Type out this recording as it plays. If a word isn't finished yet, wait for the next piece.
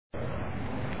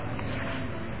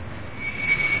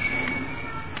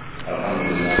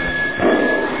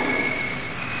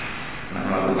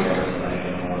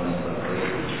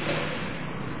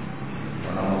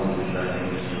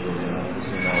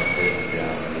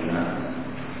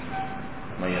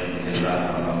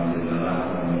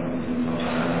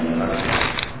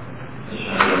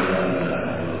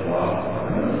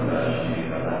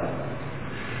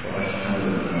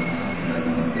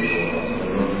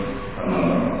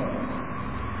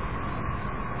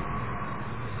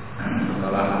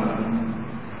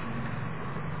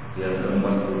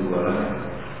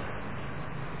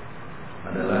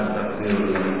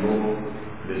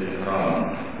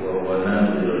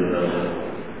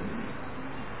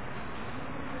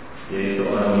yaitu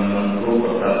orang yang mampu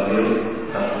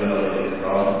takbiratul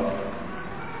ihram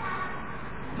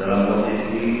dalam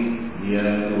posisi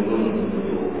dia turun untuk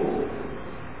rukuk.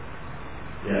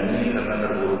 Ini karena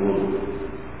terburu-buru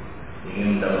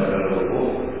ingin mendapatkan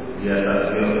rukuk, dia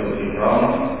takbiratul ihram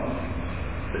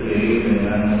beriring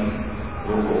dengan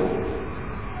rukuk.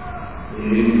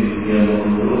 Ini dia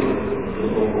mundur untuk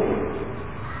rukuk.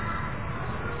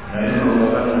 Nah, ini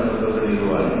merupakan satu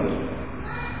kekeliruan.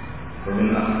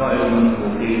 Pemin akhta'il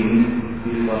masbuqin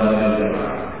di shalatil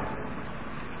jamaah.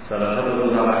 Salah satu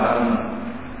kesalahan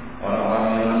orang-orang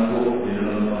yang masuk di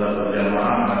dalam salat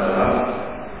berjamaah adalah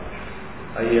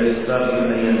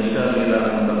ayyanshabila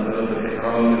an takbiratul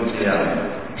ihram bil qiyam.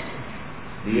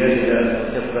 Dia tidak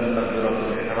mengucapkan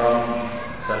takbiratul ihram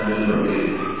sambil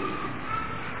berdiri.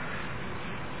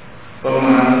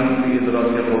 Pemahaman fi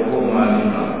idrakil rukuk ma'al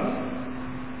imam,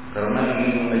 karena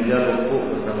ingin mengejar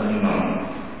rukuk bersama imam.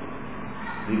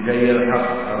 Dikayar hak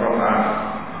rakaat,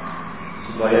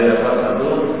 supaya dapat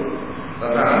satu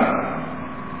rakaat.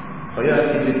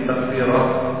 Fayati bit takbirah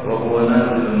wa huwa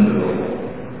nazilun bil rukuk.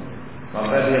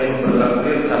 Maka dia pun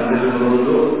bertakbir sambil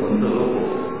berwudu untuk rukuk.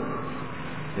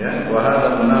 Ya, wa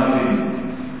hadha munafi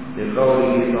li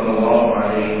qaulihi sallallahu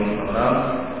alaihi wasallam.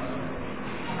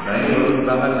 Nah, ini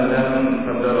bertentangan dengan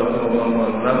sabda Rasulullah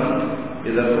SAW,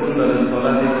 "Idza kunta lis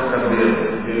salati fakabbir."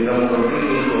 Jika kamu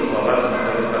berdiri untuk salat, maka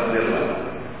bertakbirlah.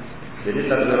 Jadi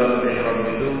takbiratul ihram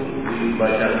itu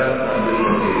dibacakan sambil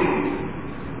berdiri.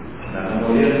 Nah,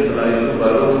 kemudian setelah itu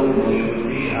baru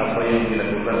mengikuti apa yang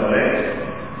dilakukan oleh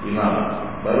imam,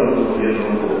 baru kemudian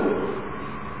rukuk.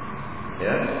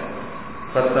 Ya.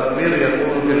 Takbir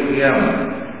yakunu fil qiyam.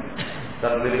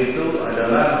 Takbir itu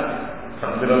adalah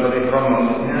takbiratul ihram,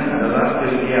 maksudnya adalah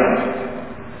fil qiyam,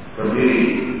 berdiri.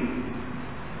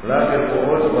 La fil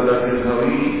qu'ud wa la fil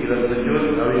hawi ila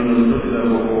sujud aw nuzul ila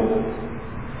rukuk.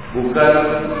 Bukan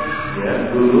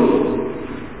ya duduk,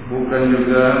 bukan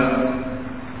juga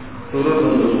turun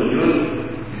untuk sujud,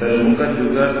 dan bukan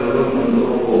juga turun untuk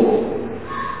rukuk.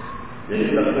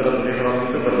 Jadi takbiratul ihram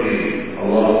itu berdiri,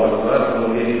 Allahu Akbar,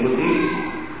 kemudian ikuti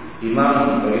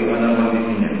imam bagaimana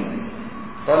kondisinya.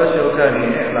 Qala Syaukani,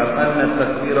 "I'lam anna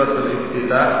takbiratul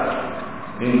iftitah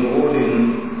min qu'udin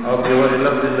aw bi wajhi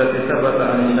lafzi allati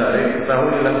sabata an syarih."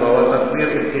 Ketahuilah bahwa takbir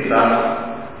iftitah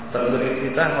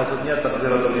maksudnya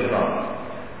takbiratul ihram.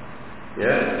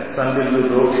 Ya, sambil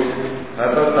duduk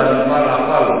atau tanpa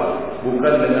lafal,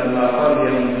 bukan dengan lafal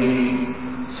yang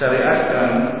disyariatkan,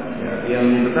 ya, yang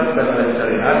ditetapkan oleh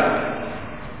syariat,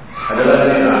 adalah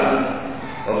bid'ah.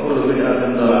 Wa kullu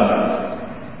bid'atin dhalalah.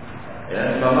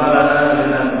 Ya, sama lana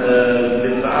dengan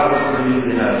ta'aruf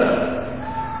min hada.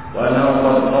 Wa annahu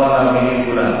qad qala min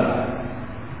fulan.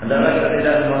 Hendaklah kita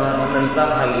tidak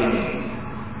menentang hal ini.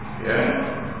 Ya,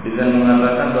 dengan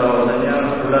mengatakan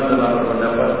bahwasanya fulan telah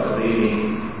berpendapat seperti ini.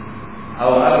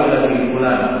 Aw amila bi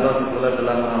fulan, atau fulan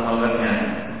telah mengamalkannya.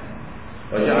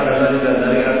 Wa ja'ala dzalika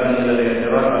dari'atan ila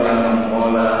al-i'tiraf ala man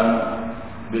qala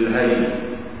bil hayy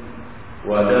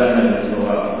wa dana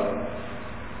bis-shawab.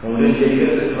 Kemudian jadikan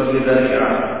itu sebagai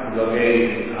dari'ah, sebagai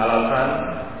alasan,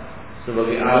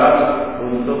 sebagai alat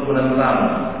untuk menentang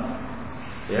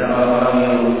ya orang-orang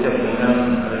yang berucap dengan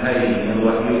al-hayy, dengan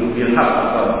wahyu bil haq,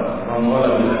 atau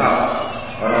mengqala bil haq,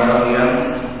 orang-orang yang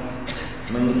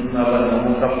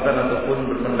mengungkapkan ataupun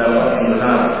berpendapat yang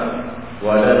benar,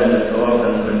 wada dan jawab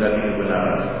dan mendekati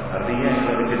kebenaran. Artinya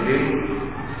sebagai kecil,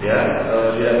 ya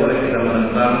tidak boleh kita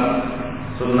menentang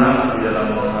sunnah di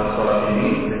dalam sholat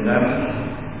ini dengan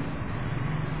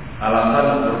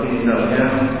alasan seperti misalnya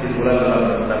simpulan dalam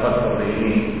pendapat seperti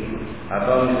ini,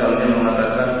 atau misalnya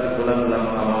mengatakan simpulan telah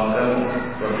mengamalkan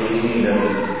seperti ini dan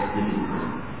jadi.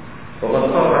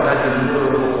 Pokoknya pada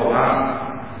jumhur fuqaha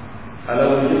ala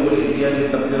wujub al-ityan bi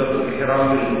takbiratul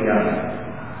ihram bil qiyam.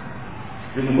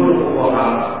 Jumhur fuqaha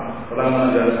telah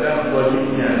menegaskan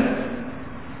wajibnya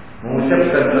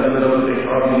mengucapkan takbiratul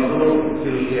ihram itu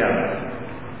fil qiyam,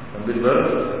 sambil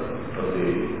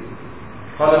berdiri.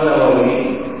 Qala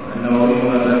An-Nawawi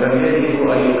mengatakan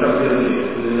yajibu an yukabbir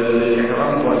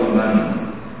al-ihram qa'iman,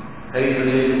 haitsu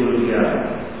yajibu al-qiyam.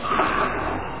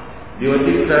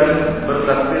 Diwajibkan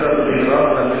bertakbiratul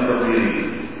ihram sambil berdiri,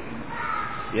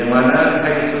 yang mana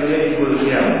haitsu yajibu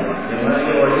al-qiyam, yang mana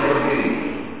ia wajib berdiri.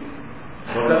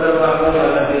 Maka terlalu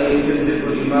alladhi yusbitu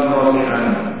imam rafi'an.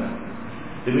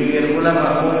 Demikian pula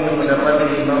makmum yang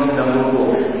mendapati imam sedang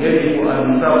rukuk, yajibu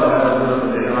an tawalla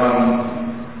takbiratul ihram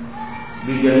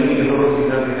bijami huruf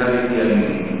kita ini.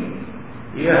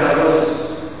 Ia harus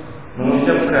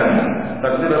mengucapkan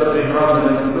takbiratul ihram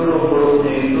dengan seluruh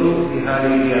hurufnya itu di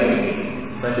hari ini.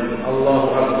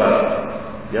 Allahu Akbar.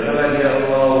 Janganlah dia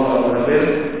Allahu Akbar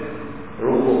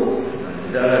rukuk.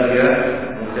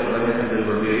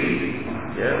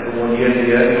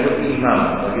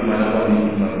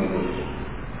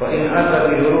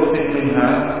 ata bi hurufin minha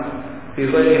fi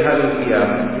ghairi halil qiyam,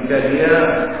 jika dia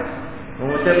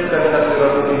mengucapkan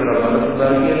takbiratul ihram atau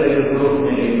sebagian dari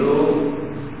hurufnya itu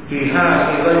fiha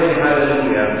fi ghairi halil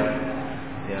qiyam,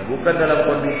 ya, bukan dalam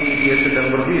kondisi dia sedang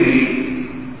berdiri,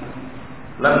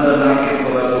 lam tanaqid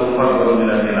salatu fardhu min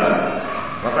al-hilal,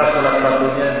 maka salat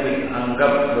fardunya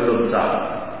dianggap belum sah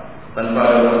tanpa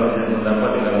ada pendapat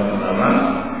di dalam ulama.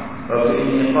 Wa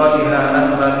ini qadiha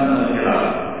nasran al-hilal.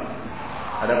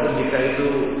 Adapun jika itu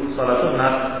salat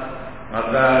sunat,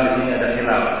 maka di sini ada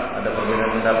khilaf, ada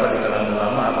perbedaan pendapat di kalangan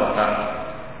ulama apakah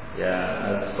ya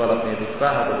salatnya itu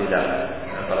sah atau tidak.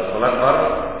 Nah, kalau salat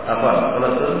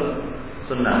salat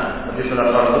sunnah, tapi salat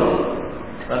fardu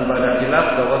tanpa ada khilaf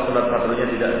bahwa salat fardunya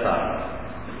tidak sah,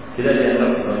 tidak dianggap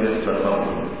sebagai salat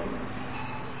fardu.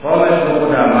 Qala Ibnu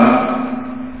Qudamah,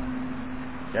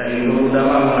 yani Ibnu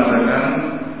Qudamah mengatakan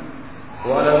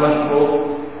wa al-masbuq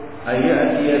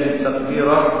ayatiya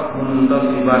bitakbirah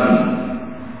muntasiban,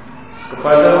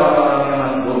 kepada orang-orang yang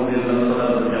masbuq di dalam salat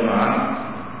berjamaah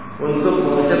untuk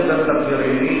mengucapkan takbir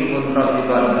ini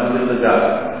muntasiban, sambil tegak.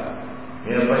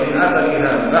 Ya, fa in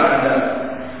atakiha ba'da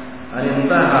an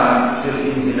intaha fil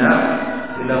inhina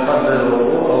ila qadar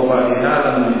ruku' aw ba'daha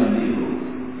lam yujzi'u.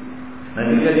 Nah,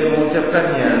 jika dia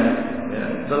mengucapkannya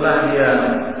ya, setelah dia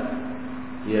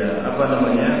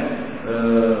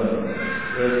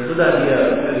sudah dia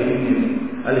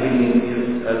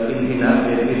al-inhina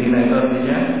itu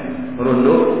artinya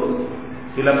merunduk,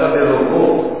 ila qadar ruku'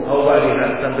 aw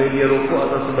ba'daha, sampai dia ruku'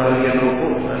 atau sebahagian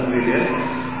ruku', kemudian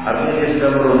artinya dia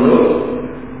sudah merunduk,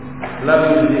 lam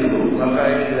yujzi'u, maka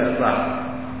ini tidak sah.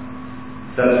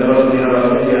 Takbiratul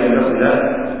ihram dianggap tidak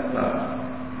sah.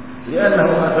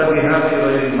 Li'annahu ata biha fi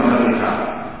ghairi mahalliha,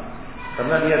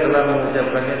 karena dia telah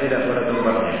mengucapkannya tidak pada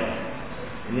tempatnya.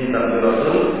 Ini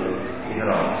takbiratul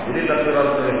ihram. Jadi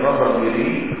takbiratul ihram berdiri,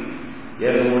 ya,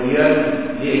 kemudian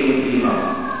dia ikuti imam.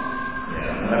 Ya,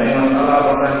 mengenai masalah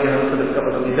apakah dia harus sedekap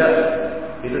atau tidak,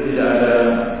 itu tidak ada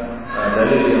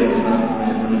dalil yang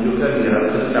menunjukkan dia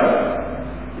harus sedekap.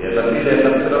 Ya, tapi dia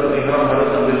takbiratul ihram harus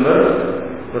sambil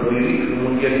berdiri,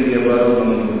 kemudian dia baru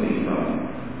mengikuti imam.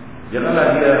 Janganlah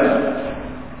dia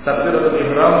takbiratul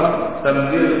ihram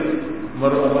sambil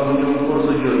menyungkur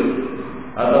sujud,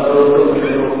 atau berunduk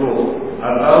di ruku',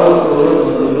 atau turun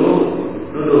untuk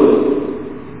duduk.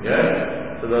 Ya,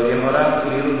 sebagian orang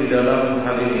keliru di dalam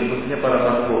hal ini, khususnya para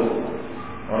masbuq,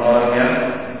 orang-orang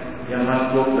yang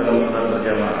masbuq dalam salat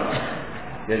berjamaah.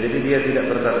 Ya, jadi dia tidak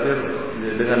bertakbir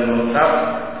dengan lengkap,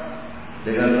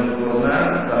 dengan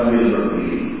sempurna sambil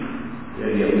berdiri. Ya,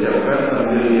 dia ucapkan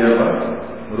sambil dia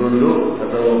merunduk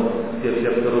atau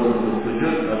siap-siap turun untuk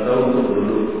sujud atau untuk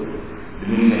duduk.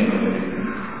 Demikian.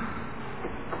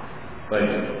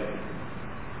 Baik.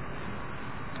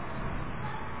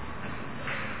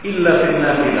 Illa fil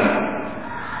nafilah,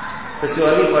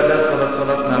 kecuali pada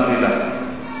salat-salat nafilah.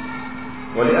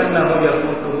 Wa li'annahu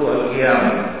yafutuhu al-qiyam,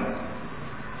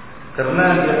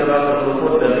 karena dia telah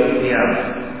terluput dari qiyam,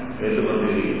 yaitu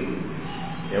berdiri.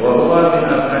 Ya, wa huwa min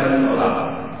arkanis shalah,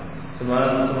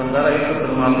 sementara itu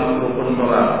termasuk rukun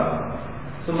salat.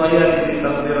 Semuanya di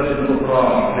takbiratul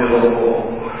kubra di ruku',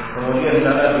 kemudian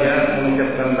cara dia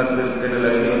mengucapkan takbir sekali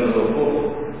lagi untuk ruku'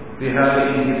 fi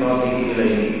hali inhitatihi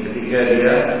ilaihi, ketika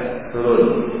dia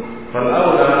turun. Fal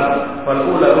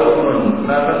ula rukun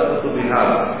la tasqutu bihal,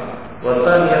 wa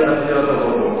tsaniyah takbiratul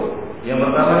ruku'. Yang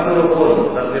pertama itu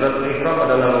rukun, takbiratul ihram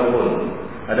adalah rukun.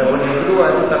 Adapun yang kedua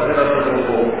itu takbiratul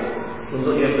ruku'.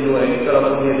 Untuk yang kedua ini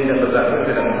kalau dia tidak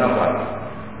bertakbir tidak mengapa,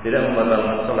 tidak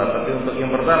membatalkan salat. Tapi untuk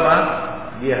yang pertama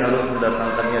dia harus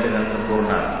mendatangkannya dengan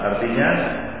sempurna. Artinya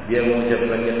dia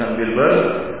mengucapkannya sambil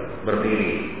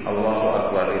berdiri. Allahu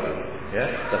Akbar itu, ya,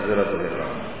 takbiratul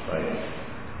ihram. Baik.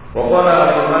 Wa qala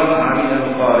al-Imam Ali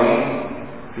al-Qari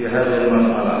fi hadhihi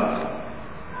al-mas'alah.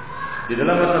 Di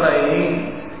dalam masalah ini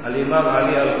Al-Imam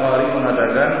Ali al-Qari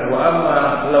mengatakan, wa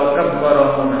amma law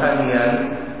kabbara munhaniyan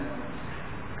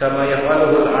kama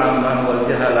yaf'aluhu al-'ammah wal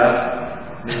jahalah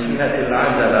min jihatil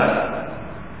 'azalah.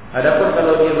 Adapun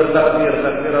kalau dia bertakbir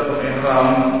takbiratul ihram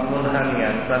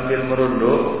munhaniyan sambil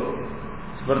merunduk,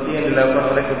 seperti yang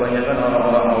dilakukan oleh kebanyakan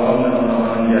orang-orang awam dan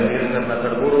orang-orang jahil karena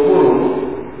terburu-buru,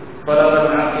 fala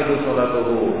tan'aqidu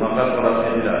salatuhu, maka salatnya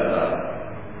tidak sah.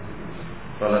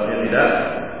 Salatnya tidak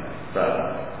sah.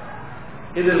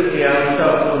 Idul qiyam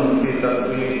syartun fi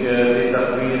takbir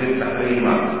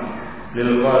tahrimah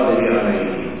lil qadiri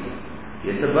alaihi.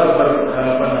 Ya, sebab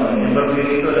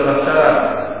berdiri itu adalah syarat,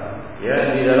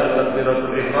 ya, di dalam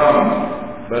takbiratul ihram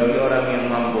bagi orang yang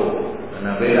mampu.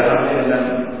 Karena beda halnya dengan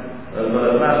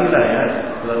salat nafilah, ya.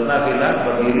 Salat nafilah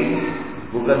berdiri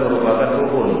bukan merupakan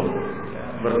rukun. Ya,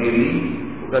 berdiri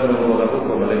bukan membawa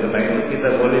hukum. Oleh karena itu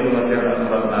kita boleh membaca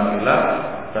surat nafilah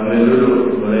sambil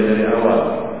duduk, mulai dari awal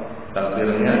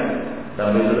takbirnya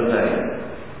sampai selesai,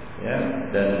 ya,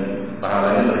 dan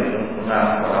pahalanya terhitung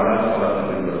setengah pahala sholat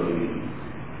sambil berdiri.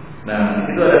 Nah,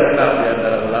 itu ada khilaf di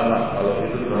antara ulama kalau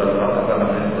itu surat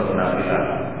nafilah.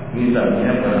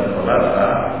 Misalnya pada sholat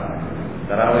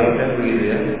tarawih kan begitu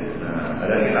ya. Nah,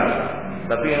 ada khilaf.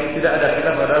 Tapi yang tidak ada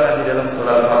khilaf adalah di dalam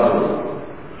sholat fardu.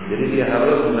 Jadi dia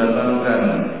harus mendatangkan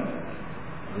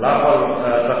lafaz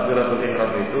takbiratul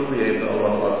ihram itu, yaitu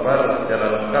Allahu Akbar secara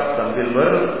lengkap sambil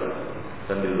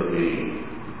berdiri.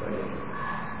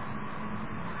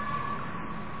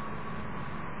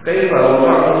 Kaifa wa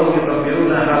ba'dhum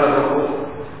yukabbiruna 'ala ruku'.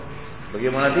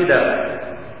 Bagaimana tidak?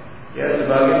 Ya,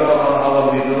 sebagian orang awam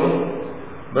itu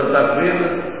bertakbir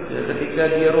ketika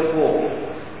dia ruku'.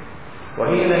 Wa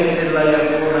hina idzin la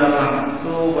yakuna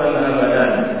mahsuban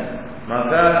abadan.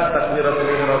 Maka takbiratul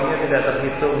ihramnya tidak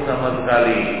terhitung sama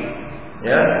sekali.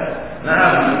 Ya.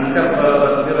 Nah, jika kalau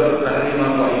takbiratul tahrim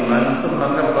atau iman,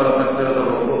 maka kalau takbiratul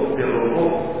ruku' di ruku'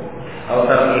 atau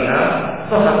tarkiha,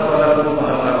 sahhat salatu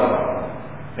ma'al.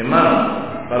 Memang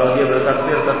kalau dia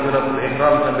bertakbir takbiratul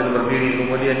ihram sambil berdiri,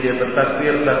 kemudian dia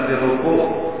bertakbir takbir ruku',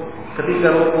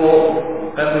 ketika ruku'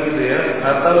 kan begitu ya,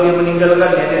 atau dia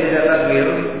meninggalkannya, dia tidak takbir,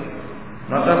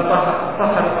 maka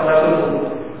sahhat salatu,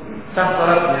 sah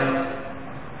salatnya.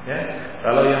 Ya,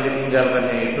 kalau yang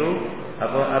ditinggalkannya itu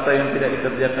atau yang tidak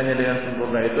dikerjakannya dengan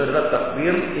sempurna itu adalah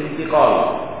takbir intiqal,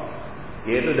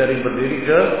 yaitu dari berdiri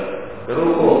ke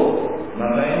ruku',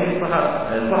 maka ini sahhat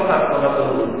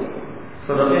salatu.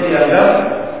 Sebabnya dianggap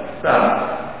sah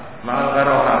ma'al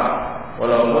karahah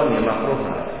walaupun ya makruh.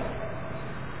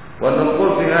 Wa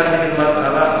nuqul fi hadhihi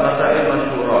masalah masail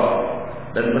masyhurah,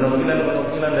 dan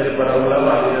penukilan dari para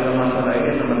ulama di dalam masalah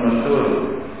ini sangat masyhur.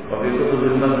 Wa fi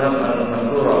kutubul mazhab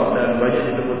al-masyhurah, dan banyak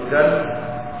disebutkan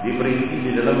diperinci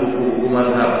di dalam buku-buku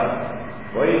mazhab.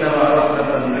 Wa inna ma'arafna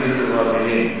tanbihul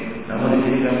ghafilin, namun di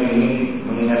sini kami ingin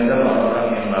mengingatkan orang-orang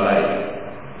yang lalai.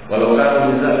 Walau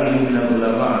kata bizakihim minal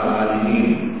ulama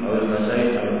al-alimin atau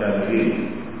masyayikh al-kabirin,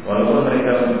 walaupun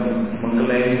mereka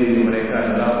mengklaim diri mereka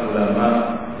adalah ulama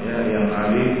ya, yang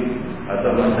alim atau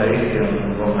masyayikh yang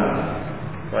sempurna.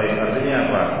 Baik, artinya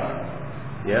apa?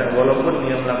 Ya, walaupun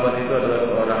yang melakukan itu adalah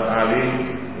seorang alim,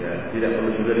 ya, tidak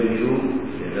perlu juga ditiru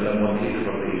ya, dalam kondisi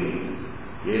seperti ini,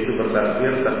 yaitu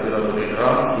bertakbir takbiratul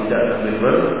ihram tidak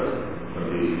sambil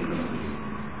berdiri.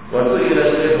 Waktu ila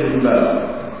Syekh bin Baz,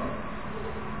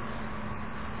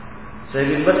 Syekh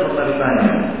bin Baz pernah ditanya,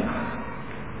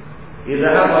 idza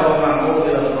hafadha ma'mum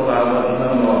ila shalah wa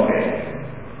imam raqi',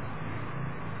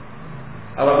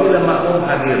 apabila makmum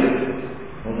hadir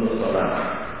untuk salat,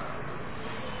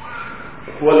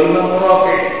 wal imam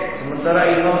raqi', sementara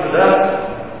imam sudah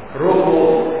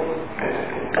ruku',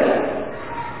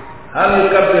 hal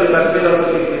yukabbir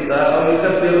takbiratul iftitah atau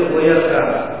yukabbir wa yarka',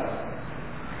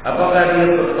 apakah dia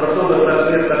perlu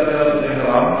bertakbir takbiratul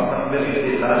ihram, takbir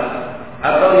iftitah,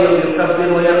 atau yang yukabbir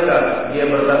wa yarka', dia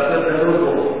bertakbir dan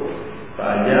ruku'?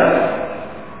 Fa'ajab,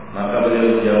 maka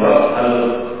beliau menjawab,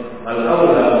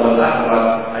 al-awla wal ahwat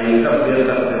ayyukabbir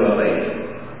takbiratain.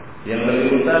 Yang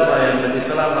lebih utama, yang lebih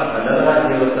selamat adalah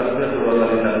dia bertakbir dua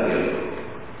kali takbir.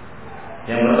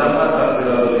 Yang pertama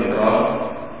takbiratul ihram,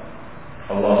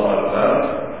 Allahu Akbar,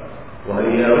 wa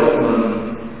hiya rukun,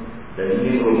 dan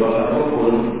ini merupakan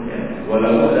rukun, ya,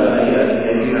 walau la ayat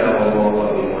yadina wa huwa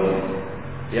qa'imun,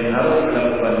 yang harus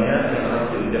dilakukannya, yang harus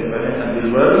diucapkannya sambil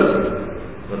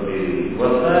berdiri. Wa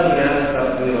tsaniyah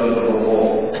takbiratul ruku'.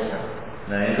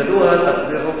 Nah, yang kedua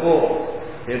takbir ruku',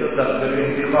 yaitu takbir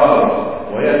intiqal,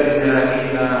 wa yadina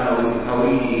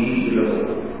hawihi ila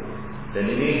ruku'. Dan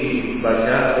ini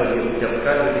dibaca atau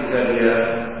diucapkan ketika dia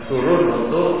turun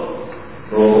untuk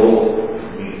ruku',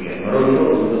 merunduk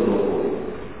untuk ruku'.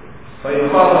 Fa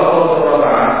in khafa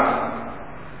raka'ah,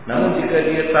 namun jika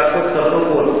dia takut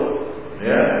terluput,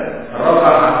 ya,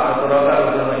 raka'ah atau raka'ah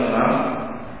bersama imam,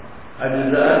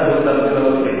 ajza'at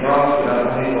takbiratul ihram ila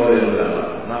akhir ulama,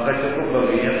 maka cukup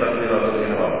baginya takbiratul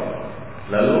ihram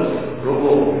lalu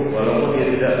ruku', walaupun dia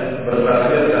tidak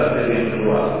bertakbir takbir yang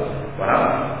kedua. Paham?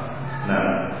 Nah,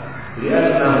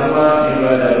 li'annahuma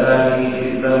ibadatani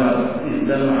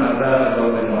izdam ada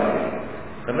rukun wahid.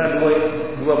 Karena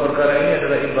dua perkara ini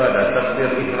adalah ibadah. Takbir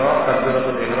ihram,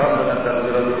 takbiratul ihram dengan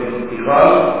takbiratul intiqal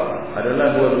adalah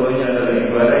dua-duanya adalah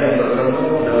ibadah yang bertemu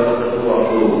dalam satu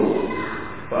waktu.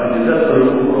 Fa'ajzat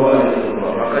al-ukhra al-ukhra,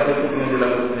 maka cukup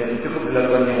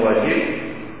dilakukan yang wajib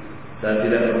dan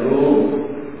tidak perlu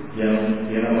yang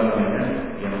apa namanya,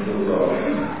 yang sunnah,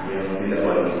 yang tidak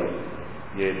wajib,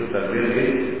 yaitu takbir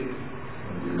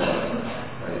intiqal.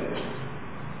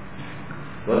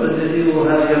 Wa tajzi'u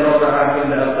hadhihi raka'ah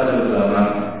inda aqdal ulama,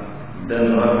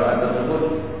 dan rakaat tersebut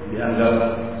dianggap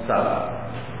sah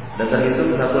dan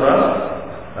terhitung satu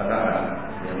rakaat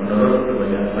yang menurut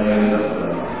kebanyakan mayoritas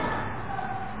ulama.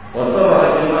 Wa sawah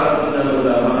jama'atun min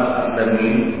ulama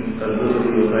al-aqdamin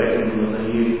kal-Zuhri wa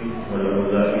Musayyib wal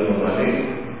Auza'i wa Malik.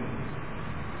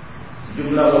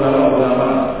 Jumlah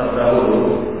ulama-ulama terdahulu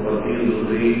seperti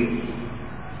Zuhri,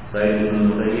 Sa'id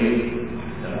bin Musayyib,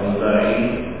 dan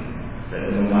Auza'i dan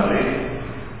Imam Malik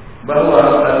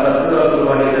bahwa takbiratul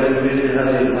wahidah min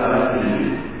hadhihi al-alat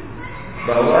ini,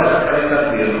 bahwa sekali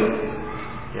takbir,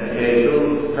 yaitu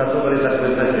satu kali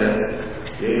takbir saja,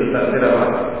 yaitu takbir apa?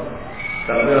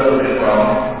 Takbiratul ihram.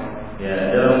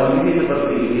 Ya, dalam kondisi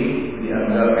seperti ini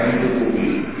dianggap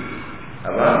mencukupi.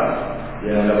 Apa?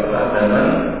 Dianggap sah dan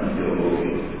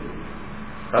mencukupi.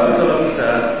 Tapi kalau kita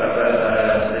kata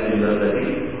saya juga tadi,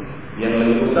 yang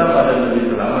lebih utama dan lebih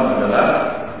selamat adalah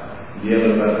dia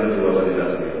bertakbir dua kali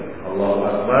takbir. Allahu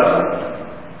Akbar,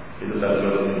 itu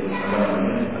takbiratul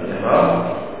ihram.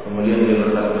 Kemudian dia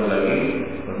bertakbir lagi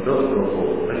untuk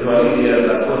rukuk. Kecuali dia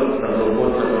takut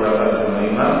terluput satu rakaat sama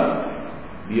imam,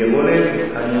 dia boleh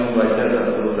hanya membaca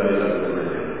satu kali takbir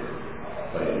saja.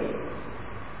 Baik.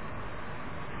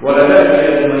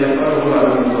 Waladaki yang yaf'aluhu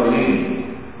al-musallin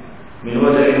min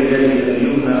wada'i yadi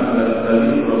al-yumna 'ala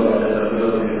al-yusra ba'da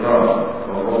takbiratul ihram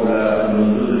wa qabla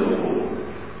nuzul rukuk.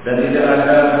 Dan tidak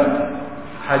ada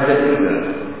hajat juga,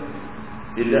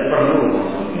 tidak perlu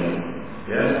maksudnya,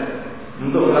 ya,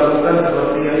 untuk melakukan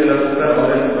seperti yang dilakukan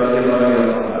oleh sebagian orang yang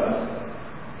sholat,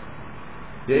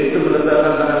 yaitu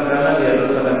meletakkan tangan kanan di atas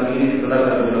tangan kiri setelah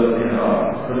takbiratul ihram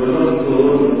sebelum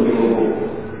turun untuk rukuk.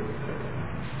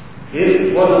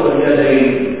 Ini wajib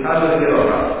yadain hadal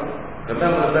qiraah. Karena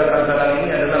meletakkan tangan ini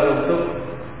adalah untuk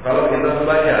kalau kita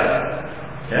membaca,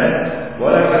 ya,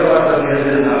 wala qiraah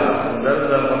hadal hal. Dan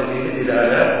dalam kondisi ini tidak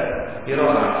ada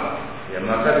qiraah, ya,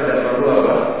 maka tidak perlu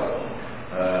apa?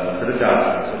 Sedekah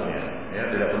maksudnya, ya,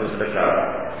 tidak perlu sedekah.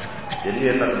 Jadi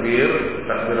ya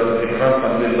takbiratul ihram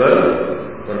sambil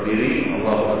berdiri,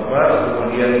 Allahu Akbar,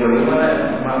 kemudian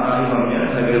bagaimana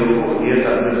imamnya lagi rukuk, dia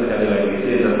takbir sekali lagi, itu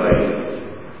yang terbaik.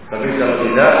 Tapi kalau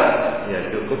tidak, ya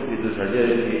cukup itu saja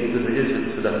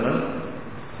sudah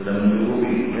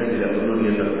mencukupi, ya, tidak perlu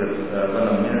dia takbir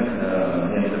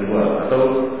yang kedua, atau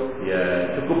ya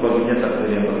cukup baginya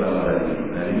takbir yang pertama tadi.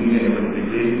 Nah, ini yang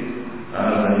penting.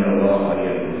 Alhamdulillah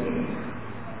ayat ini.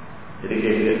 Jadi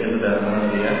kaitannya sudah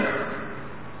mengerti,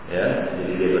 ya.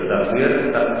 Jadi dia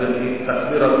bertakbir,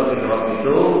 takbiratul ihram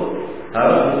itu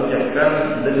harus diucapkan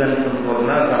dengan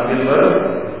sempurna sambil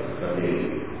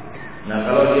berdiri. Nah,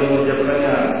 kalau dia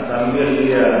mengucapkannya sambil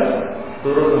dia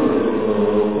turun untuk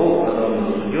rukuk atau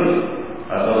untuk sujud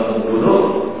atau untuk duduk,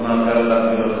 maka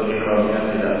takbiratul ihramnya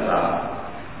tidak sah.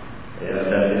 Ya,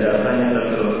 dan tidak sahnya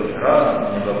takbiratul ihram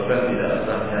menyebabkan tidak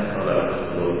sahnya salat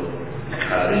tersebut.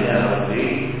 Artinya harus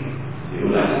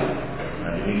diulang.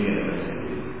 Nah, demikian.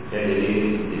 Ya, jadi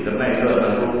karena itu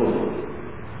adalah rukun.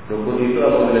 Rukun itu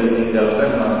apabila ditinggalkan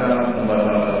maka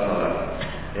membatalkan salat,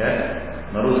 ya,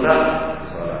 merusak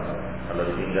salat. Kalau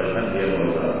ditinggalkan dia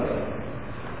merusak.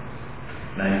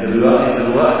 Nah, yang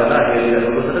kedua adalah dia tidak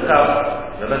perlu sedekap.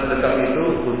 Karena sedekap itu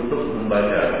untuk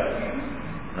membaca.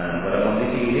 Nah, pada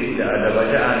kondisi ini tidak ada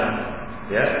bacaan,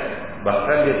 ya,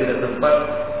 bahkan dia tidak sempat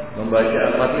membaca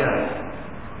Al-Fatihah,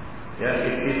 ya,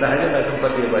 iftitahnya tidak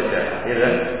sempat dia baca, ya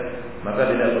kan? Maka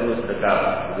tidak perlu sedekah,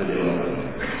 itu dia ngomong.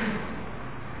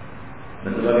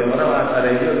 Dan sebagaimana ada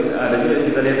juga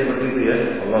kita lihat seperti itu, ya,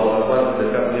 Allahu Akbar,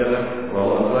 sedekah dia kan,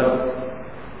 Allahu Akbar,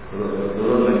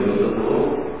 turun lagi untuk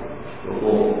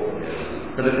rukuk.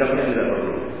 Sedekahnya tidak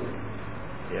perlu,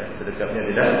 ya, sedekahnya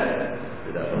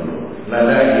tidak perlu.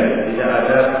 Ladanya tidak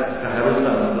ada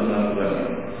keharusan untuk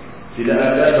melakukannya, tidak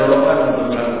ada dorongan untuk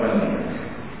melakukannya.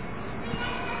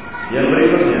 Yang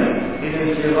berikutnya,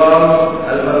 ini Ihram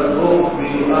al-Masbuq bi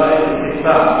du'a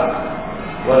al-Ketika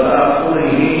wa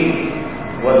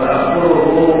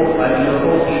ta'akhuruhu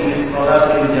an-nuruqi bi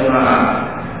salat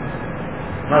al-jamaah.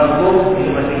 Masbuq ini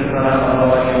masih kesalahan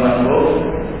orang yang masbuq.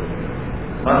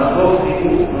 Masbuq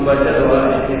itu membaca doa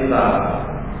Ketika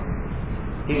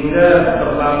hingga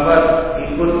terlambat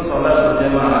ikut sholat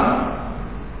berjamaah,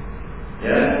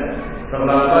 ya,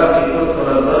 terlambat ikut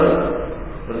sholat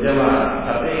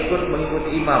berjamaah, artinya ikut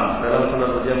mengikuti imam dalam sholat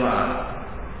berjamaah.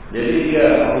 Jadi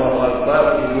dia Allahu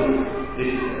Akbar ikut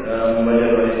membaca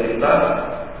doa Ketika,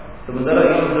 sementara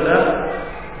imam sudah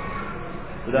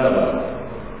apa?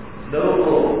 Sudah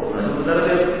rukuk. Nah, sementara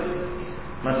dia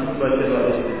masih membaca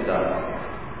doa Ketika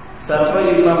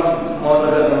sampai imam mau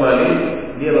tegak kembali,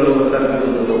 dia baru bertakbir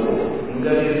untuk rukuk,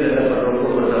 hingga dia tidak dapat rukuk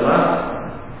bersama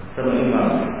imam.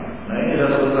 Nah, ini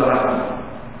adalah kesalahan.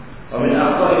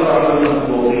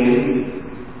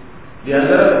 Di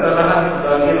antara kesalahan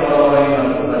sebagian orang-orang yang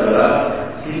masuk adalah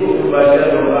sibuk membaca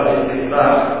doa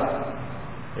istiftah.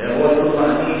 Ya, wa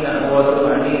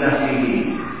tu'maninah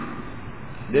fihi.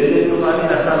 Dia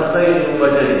tu'maninah sampai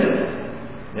membacanya.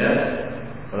 Ya.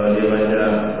 Kalau dia baca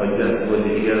wajah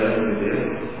gitu ya.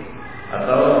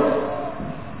 Atau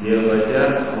dia baca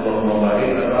Allahumma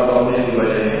barik atau apapun yang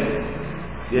dibacanya,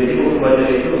 dia sibuk membaca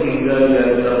itu hingga dia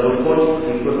terluput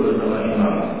ikut bersama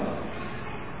imam.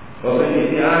 Waktu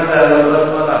isti'adzah dan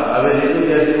basmalah, habis itu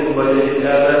dia sibuk membaca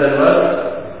isti'adzah dan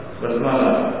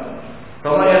basmalah.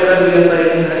 Kama yakadu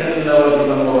yasta'inna illa wa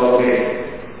imam mawaqi'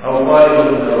 awal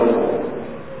ibn ruku.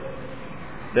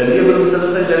 Dan dia belum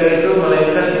selesai dari itu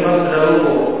melainkan imam sudah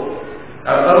ruku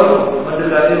atau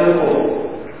mendekati ruku.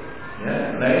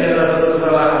 Ya, nah ini adalah satu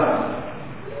kesalahan.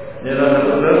 Ini adalah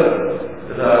satu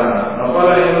kesalahan.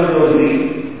 Apalagi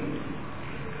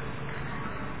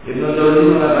Ibnu Jauzi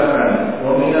mengatakan,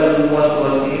 wa minal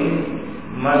muwaswisin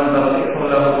man tasihhu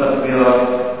lahu takbirah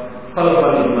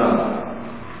khalfal imam.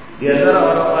 Di antara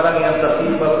orang-orang yang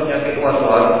tertimpa penyakit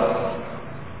waswas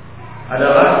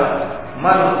adalah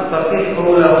man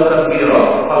tasihhu lahu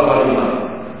takbirah khalfal imam.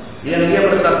 Yang dia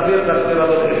bertakbir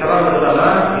takbiratul ihram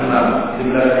bersama imam di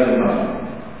belakang imam.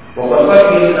 Pokok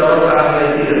pagi dalam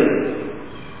rakaat yasir.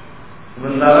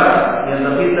 Sementara yang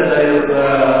tersisa dari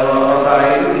rakaat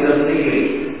itu tidak sedikit.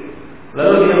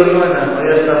 Lalu dia bagaimana?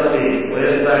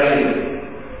 Wayasta'in.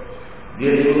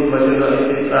 Dia sibuk membaca doa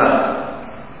istiftah,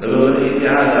 lalu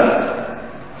beristi'adzah.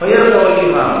 Fayarfa'u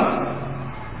imam.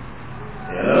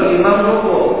 Ya, lalu imam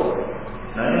rukuk.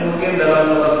 Nah ini mungkin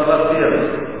dalam salat dia.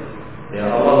 Ya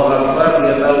Allahu Akbar,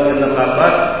 dia tahu dia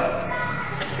terlambat.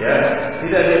 Ya,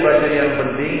 tidak dia baca yang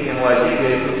penting, yang wajib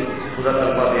yaitu surat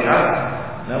Al-Fatihah,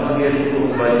 namun dia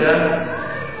sibuk membaca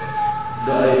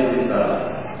doa istiftah.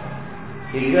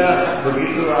 Hingga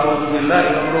begitu alhamdulillah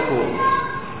imam ruku.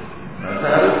 Nah,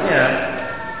 seharusnya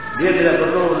dia tidak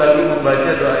perlu lagi membaca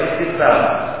doa istiftah.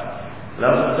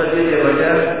 Langsung saja dia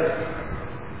baca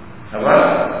apa?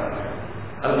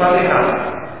 Al-Fatihah.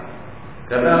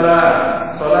 Karena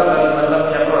salat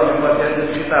dalam yaqra' bi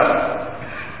Fatihatil kitab.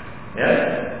 Ya.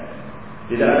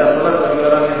 Tidak ada salat bagi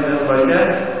orang yang tidak membaca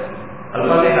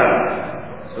Al-Fatihah.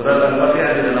 Surat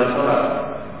Al-Fatihah di dalam salat.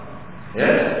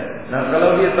 Ya. Nah,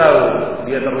 kalau dia tahu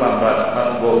dia terlambat,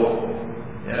 Masbuq,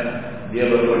 ya, dia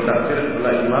baru bertakbir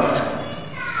setelah imam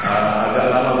agak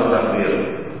lama bertakbir.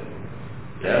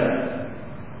 Ya.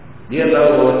 Dia tahu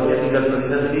bahwa dia tinggal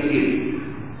tersisa sedikit.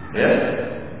 Ya.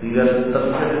 Tinggal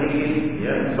tersisa sedikit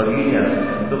ya baginya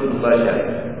untuk membaca.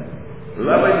 Lalu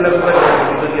apa yang dilakukan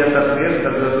ketika dia takbir,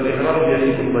 takbiratul ihram, dia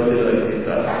sibuk membaca doa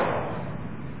istiftah.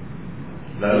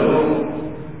 Lalu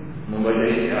membaca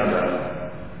isti'adzah.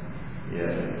 Ya,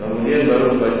 kemudian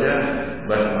baru baca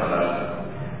basmalah.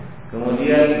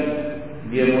 Kemudian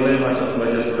dia mulai masuk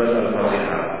membaca surat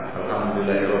Al-Fatihah.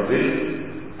 Alhamdulillahirabbil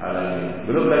alamin.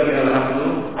 Belum lagi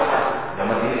alhamdulillah, yang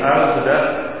masih sudah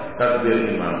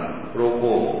takbir imam,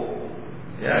 ruku.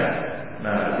 Ya.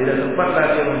 Nah, tidak sempat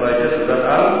lagi membaca surat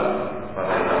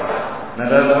Al-Fatihah. Nah,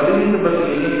 dalam kondisi seperti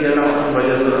ini dia langsung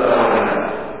membaca surat Al-Fatihah.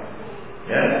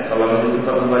 Ya, kalau dia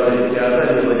sempat membaca isti'adzah,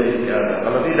 dia baca isti'adzah.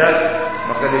 Kalau tidak,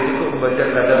 maka dia cukup membaca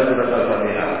kadar surat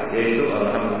Al-Fatihah, yaitu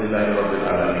Alhamdulillahirabbil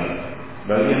alamin.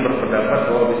 Bagi yang berpendapat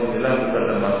bahwa bismillah bukan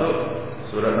termasuk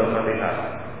surat Al-Fatihah.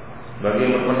 Bagi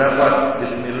yang berpendapat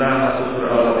bismillah masuk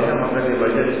surat Al-Fatihah, maka dia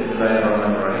baca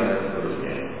bismillahirrahmanirrahim dan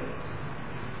seterusnya.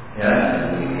 Ya,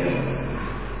 demikian.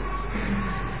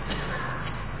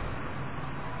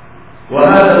 Wa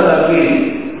hadza takbir,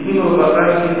 ini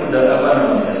merupakan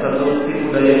satu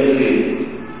tipu daya iblis.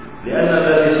 Karena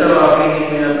dari syar'a fihi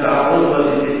min at-ta'awudz wal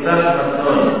istiftah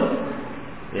masnun.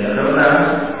 Ya, karena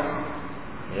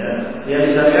ya, yang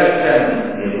disyariatkan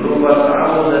ya, berupa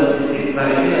ta'awudz dan istiftah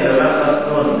ini adalah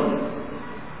masnun.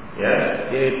 Ya,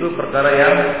 yaitu perkara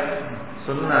yang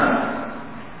sunnah,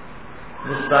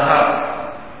 mustahab,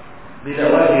 tidak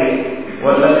wajib.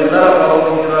 Wallazi taraka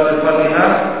min surat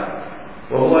Al-Fatihah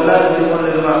wa huwa lazimun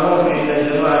lil ma'mum inda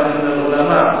jama'atin min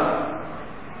ulama.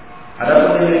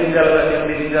 Adapun yang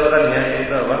ditinggalkannya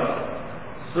itu apa?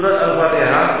 Surat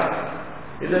Al-Fatihah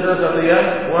itu adalah satu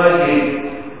yang wajib,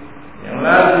 yang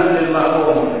lazim lil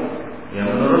ma'mum, yang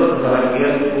menurut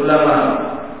sebahagian ulama.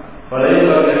 Kalau yang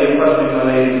bagi lipat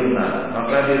dimulai sunnah,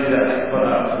 maka dia tidak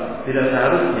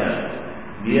seharusnya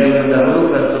dia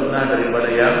mendahulukan sunnah daripada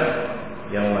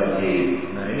yang wajib.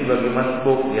 Nah, ini bagi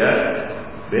Masbuq ya.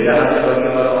 Beda halnya bagi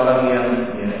orang-orang yang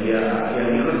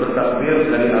ikut bertakbir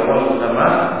dari awal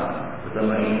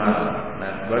bersama imam.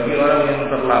 Nah, bagi orang yang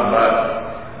terlambat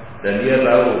dan dia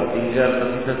tahu tinggal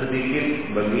tersisa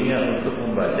sedikit baginya untuk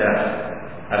membaca.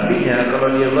 Artinya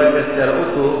kalau dia baca secara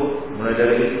utuh, mulai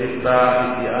dari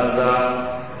istiftah, isti'adzah,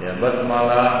 ya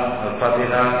basmalah,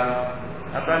 al-fatihah,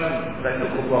 akan tidak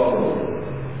cukup waktu.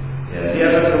 Ya, dia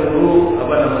akan keburu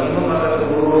imam akan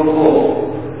keburu rukuk.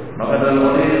 Maka dalam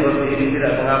kondisi seperti ini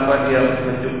tidak mengapa dia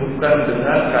mencukupkan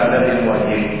dengan keadaan yang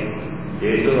wajib,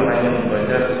 yaitu hanya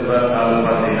membaca surat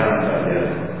al-fatihah saja.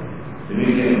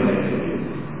 Demikian mereka.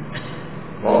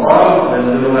 Waqal dan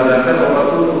beliau mengatakan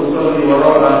waktu usul di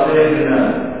wara sayyidina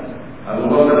Abu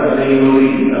Bakar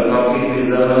al-Ayyubi al-Faqih di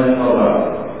zaman Umar.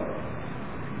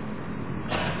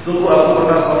 Suku aku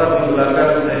pernah sholat di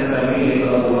belakang Sayyidina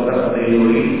Abu Bakar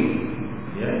al-Ayyubi.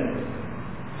 Ya.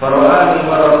 Fara'ani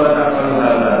maratan akan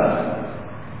hada.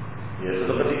 Ya,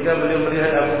 suatu ketika beliau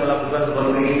melihat aku melakukan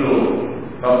seperti itu.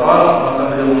 Maka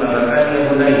beliau mengatakan, ya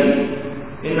bunai,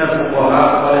 inna fuqaha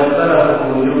qad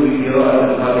ikhtalafu wujubi qira'at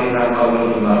al-Fatihah qabla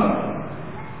al-imam.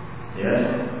 Ya,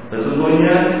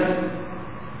 sesungguhnya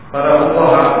para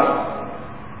fuqaha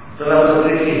telah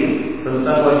berselisih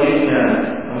tentang wajibnya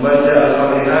membaca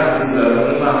al-Fatihah di belakang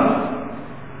imam.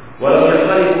 Walau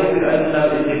yakhtalifu fi anna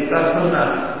al-istiftah sunnah,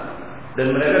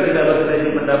 dan mereka tidak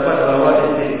berselisih pendapat bahwa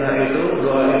istiftah itu,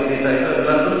 doa istiftah itu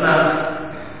adalah sunnah,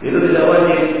 itu tidak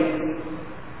wajib.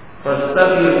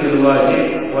 Fastaghfir bil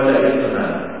wajib wa la sunnah.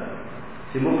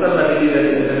 Sibukkanlah diri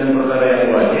dengan perkara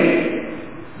yang wajib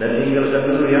dan tinggalkan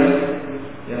dulu yang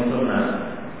sunnah.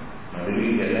 Nah,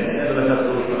 demikian ini adalah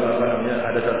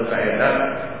ada satu kaidah,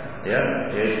 ya,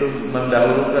 yaitu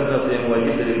mendahulukan sesuatu yang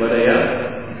wajib daripada yang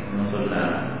sunnah.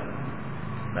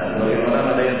 Nah, bagi orang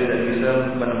ada yang tidak bisa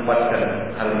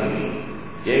menempatkan hal ini,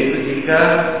 yaitu jika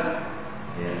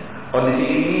kondisi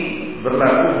ini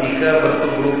berlaku jika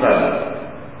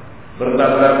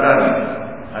bertabrakan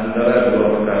antara dua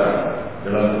perkara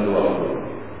dalam satu waktu.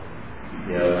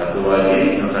 Ya, satu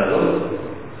wajib, yang satu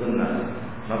sunnah.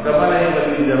 Maka mana yang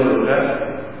lebih didahulukan?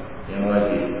 Yang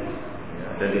wajib. Ya,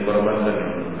 dan dikorbankan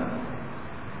yang sunnah.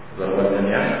 Korbankan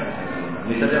yang sunnah.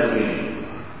 Misalnya begini,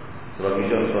 sebagai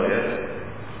contoh ya,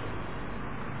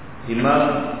 imam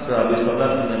sehabis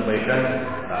sholat menyampaikan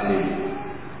taklim.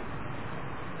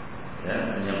 Ya,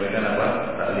 menyampaikan apa?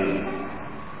 Taklim.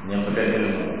 Menyampaikan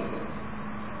ilmu.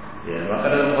 Ya, maka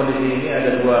dalam kondisi ini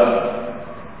ada dua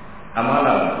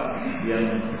amalan yang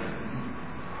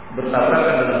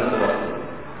bertabrakan dalam satu waktu,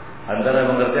 antara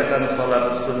mengerjakan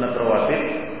sholat sunnah rawatib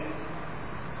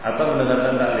atau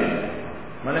mendengarkan taklim.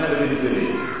 Mana yang lebih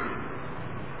dipilih?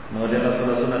 Mengerjakan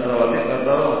sholat sunnah rawatib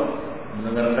atau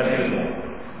mendengarkan ilmu?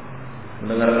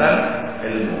 Mendengarkan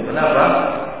ilmu. Kenapa?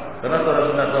 Karena sholat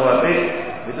sunnah rawatib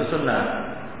itu sunnah,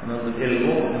 menuntut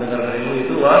ilmu, mendengarkan ilmu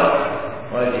itu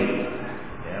wajib.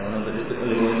 Menuntut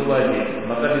ilmu itu wajib,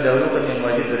 maka didahulukan yang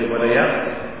wajib daripada yang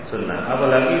sunnah.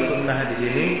 Apalagi sunnah di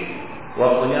sini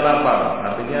waktunya lapang,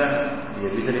 artinya dia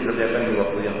bisa dikerjakan di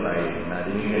waktu yang lain. Nah,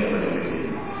 demikian yang ini.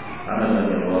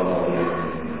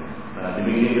 Nah,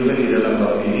 demikian juga di dalam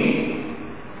bab ini,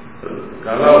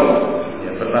 kalau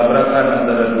bertabrakan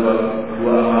antara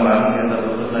dua amalan, yang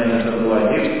satu sunnah yang satu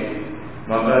wajib,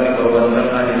 maka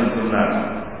dikorbankanlah yang sunnah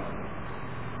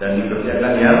dan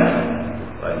dikerjakan yang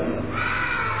wajib.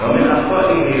 Wamin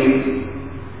akhwatihim,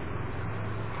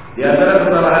 di antara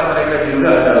kesalahan mereka juga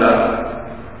adalah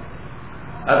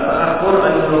at-ta'akhur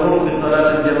an-nuhur fi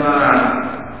salat jamaah,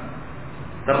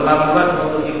 terlambat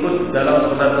untuk ikut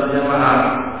dalam salat berjamaah.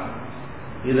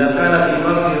 Jika kana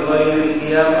imam fi ghairi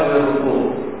qiyam aw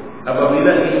ruku',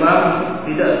 apabila imam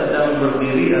tidak sedang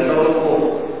berdiri atau ruku'.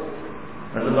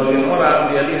 Nah, sebagian orang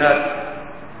dia lihat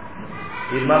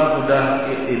imam sudah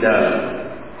i'tidal,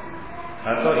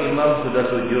 atau imam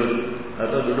sudah sujud,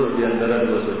 atau duduk di antara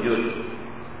dua sujud,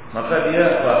 maka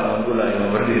dia nunggulah imam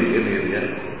berdiri gitu ya.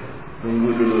 Tunggu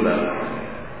dulu lah.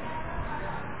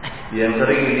 Yang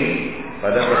sering ini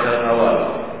pada proses awal.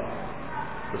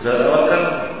 Proses awal kan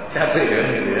capek kan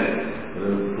gitu ya.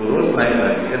 Turun naik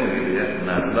lagi kan gitu ya.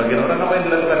 Nah, sebagian orang apa yang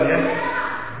dilakukannya?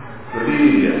 Berdiri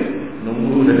dia,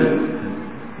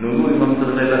 nunggu imam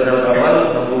selesai tasawuf awal,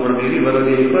 nunggu berdiri baru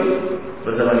dia ikut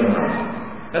bersama imam.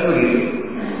 Kan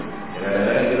begitu.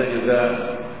 Kadang-kadang kita juga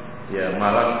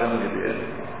malas kan gitu ya.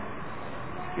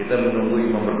 Kita menunggu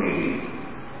imam berdiri.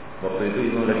 Waktu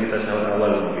itu imam sudah kita salat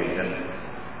awal mungkin kan.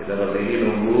 Kita berdiri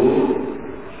nunggu.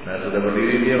 Nah, sudah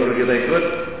berdiri dia baru kita ikut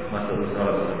masuk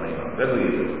salat bersama imam. Kan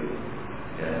begitu.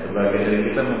 Ya, sebagian dari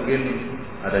kita mungkin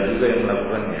ada juga yang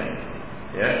melakukannya.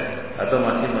 Ya, atau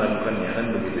masih melakukannya kan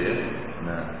begitu ya.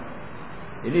 Nah,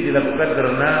 ini dilakukan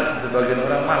karena sebagian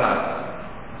orang malas.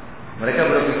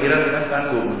 Mereka berpikiran kan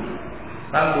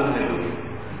tanggung itu.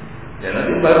 Ya,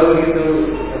 nanti baru begitu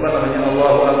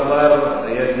Allahu Akbar,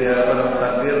 dia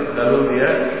takbir, lalu dia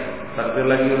takbir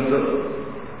lagi untuk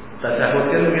tasyahud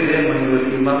kan begitu ya,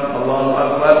 mengikuti imam Allahu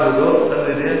Akbar, duduk kan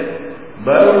gitu ya.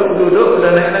 Baru duduk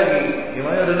udah naik lagi.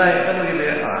 Gimana udah naik kan begitu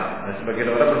ya. Nah, sebagian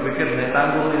orang berpikir naik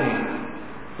tanggung ini.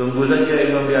 Tunggu saja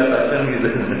imam di atas kan gitu.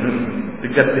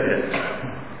 Dekat ya.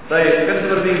 Baik, kan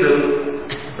seperti itu.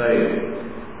 Baik.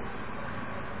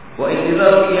 Wa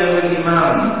intizar qiyamul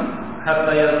imam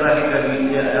hatta yantahika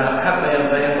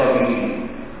bihi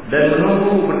dan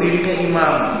menunggu berdirinya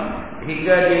imam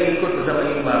hingga dia ikut bersama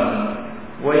imam.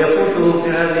 Wa yaqutu fi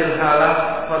hadhihi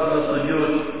al-halah fadlu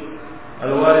sujud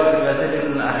al-warid fi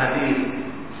hadhihi al-ahadits.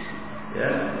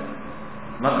 Ya.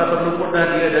 Maka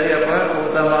terluputlah dia dari apa?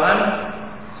 Keutamaan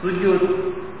sujud.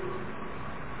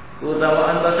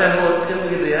 Keutamaan tasyahud kan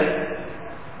begitu ya.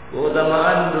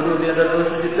 Keutamaan dulu dia ada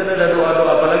sujud kan ada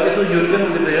doa-doa, apalagi sujud kan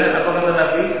begitu ya. Apa kata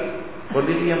Nabi?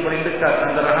 Kondisi yang paling dekat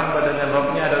antara hamba dengan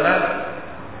Rabbnya adalah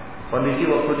kondisi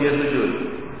waktu dia sujud.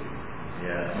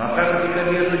 Ya, maka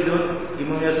ketika dia sujud,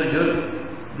 imamnya sujud,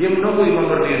 dia menunggu imam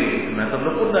berdiri. Nah,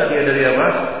 terluputlah dia dari apa?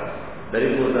 Dari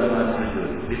keutamaan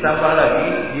sujud. Ditambah lagi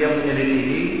dia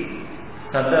menyelidiki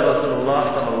sabda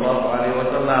Rasulullah sallallahu alaihi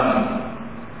wasallam.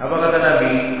 Apa kata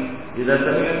Nabi? Idza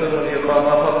sami'tum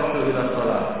al-iqamah fafshu ila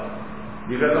shalah.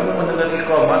 Jika kamu mendengar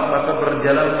iqamat, maka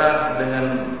berjalanlah dengan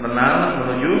tenang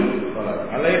menuju salat.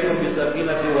 Alaikum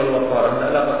bisakinati wal waqar.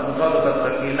 Hendaklah engkau tetap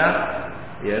sakinah,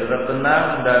 ya tetap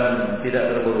tenang dan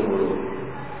tidak terburu-buru.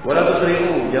 Wala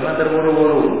tusri'u, jangan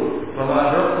terburu-buru. Fa ma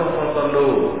adraktum fasallu.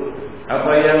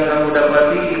 Apa yang kamu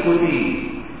dapati ikuti.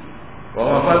 Wa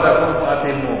ma fatakum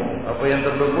fa'timu. Apa yang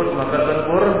terluput maka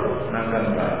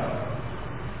sempurnakanlah.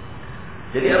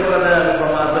 Jadi apa kata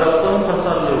Masbuq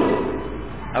fasallu?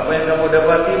 Apa yang kamu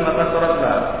dapati maka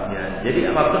salatlah. Ya,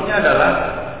 jadi maksudnya adalah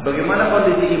bagaimana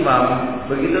kondisi imam,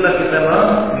 begitulah kita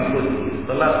mengikuti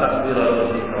setelah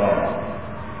takbiratul ihram.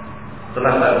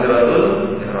 Setelah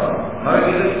takbiratul ihram,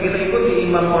 maka kita ikuti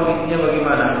imam kondisinya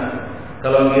bagaimana.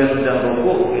 Kalau dia sedang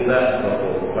rukuk, kita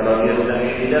rukuk. Kalau dia sedang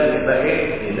i'tidal, kita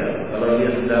i'tidal. Kalau dia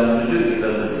sedang sujud, kita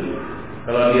sujud.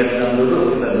 Kalau dia sedang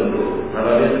duduk, kita duduk.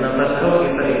 Kalau dia sedang tasyahud,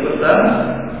 kita ikut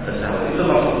tasyahud. Itu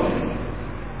maksudnya.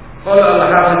 Qala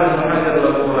al-Hafiz Ibnu Hajar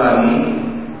al-Asqalani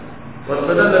wa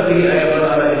istadalla bihi ayatan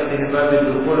ala istihbab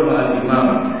ad-dukhul ma'al imam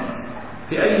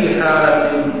fi ayyi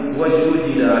halatin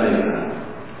wujida 'alaiha.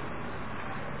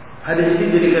 Hadis ini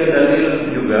dijadikan dalil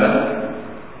juga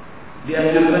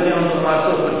dianjurkannya untuk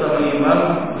masuk bersama imam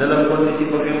dalam kondisi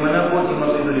bagaimanapun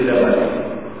imam itu didapati.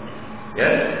 Ya.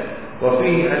 Wa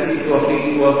fihi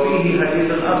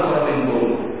haditsun akhar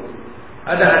minhu.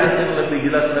 Ada hadis yang lebih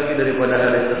jelas lagi daripada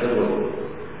hadis tersebut.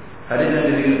 Hadis yang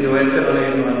diriwayatkan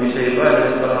oleh Ibnu Abi Syaibah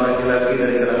dari seorang laki-laki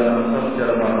dari kalangan Ansar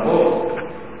secara marfu.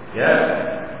 Ya.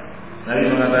 Nabi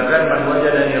mengatakan, "Man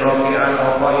wajadani rafi'an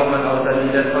aw qa'iman aw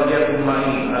sajidan falyakum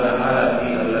ma'i ala halati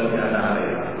allati ana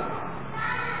 'alaiha."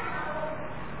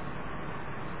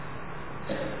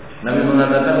 Nabi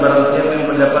mengatakan, barang siapa yang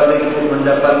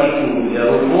mendapatiku ya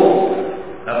rukuk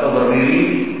atau berdiri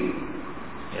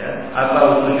ya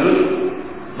atau sujud,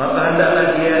 maka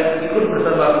hendaklah dia ikut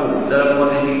bersamaku dalam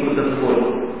kondisiku tersebut,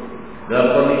 dalam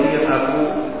kondisi yang aku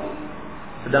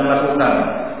sedang lakukan.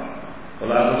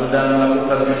 Kalau aku sedang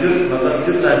melakukan sujud, maka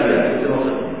sujudlah dia, itu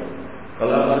maksudnya.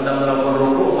 Kalau aku sedang melakukan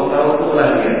rukuk, maka rukuklah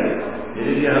dia.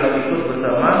 Jadi dia harus ikut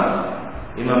bersama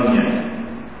imamnya.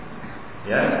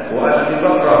 Ya, wa Abi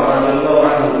Bakar radhiyallahu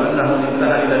anhu annahu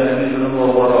intaha ila Nabi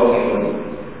sallallahu alaihi wasallam.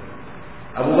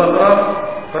 Abu Bakar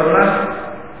pernah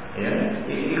ya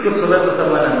ikut salat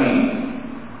bersama Nabi.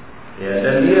 Ya,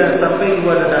 dan dia sampai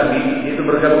kepada Nabi, itu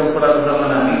bergabung salat bersama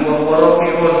Nabi wa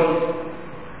rafi'un.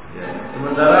 Ya,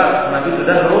 sementara Nabi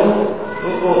sudah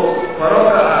rukuk,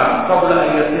 faraka'a qabla an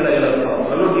yasila ila shalah.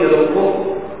 Lalu dia rukuk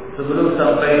sebelum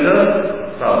sampai ke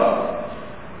salat.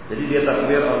 Jadi dia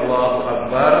takbir Allahu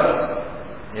Akbar,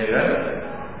 ya kan?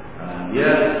 Nah,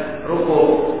 dia rukuk.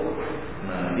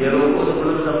 Nah, dia rukuk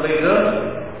sebelum sampai ke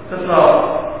salat.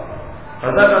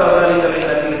 Kata kalau dari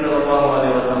Nabi sallallahu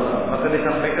alaihi wasallam, maka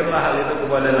disampaikanlah hal itu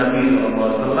kepada Nabi sallallahu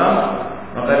alaihi wasallam,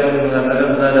 maka dia mengatakan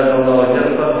zadaqallahu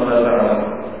jarfan wa la ta'ala.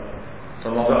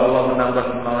 Semoga Allah menambah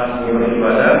semangat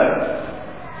beribadah,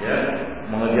 ya,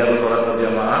 mengejar salat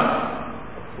berjamaah,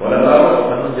 wala ta'ala,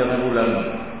 namun jangan ulangi.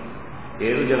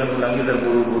 Yaitu jangan ulangi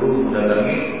terburu-buru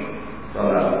mendatangi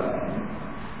salat.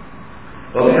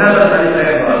 Wa hadza hadis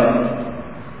ayat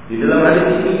di dalam hadis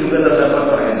ini juga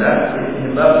terdapat faedah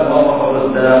istihbab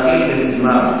muwafaqatul dakhil lil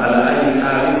imam ala ayyi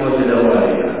halin wa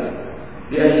bidawaiha.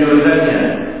 Dianjurkannya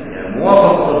ya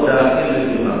muwafaqatul dakhil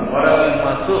lil imam, orang yang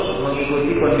masuk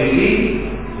mengikuti kondisi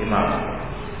imam.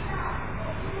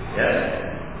 Ya.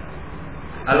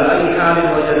 Ala ayyi halin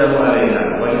wajadahu alaiha,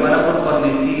 bagaimanapun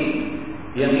kondisi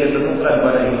yang dia temukan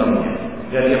pada imamnya.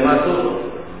 Jika dia masuk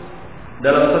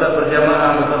dalam salat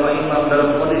berjamaah bersama imam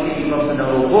dalam kondisi imam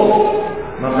sedang rukuk,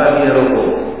 maka dia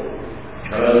rukuk.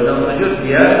 Kalau sedang sujud,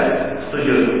 dia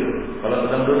sujud. Kalau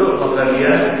sedang duduk, maka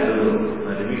dia duduk.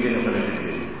 Nah, demikian yang paling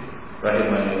penting.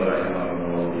 Rahimani wa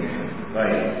rahimakumullah.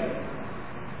 Baik.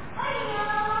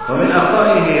 Wa min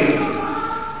aqaihim,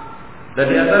 dan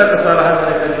di antara kesalahan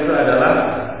mereka juga adalah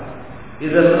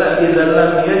idza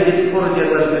lam yajid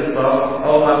furjatan fi shaf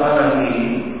aw makanan fihi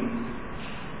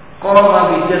qama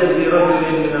bi jazbi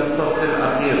rajulin min as-saff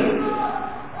al-akhir.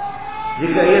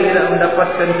 Jika ia tidak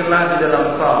mendapatkan celah di dalam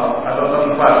shaf atau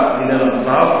tempat di dalam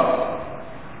shaf,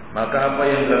 maka apa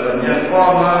yang dilakukannya?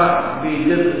 Qama bi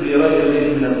jazbi rajulin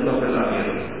min as-saff al-akhir.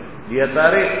 Dia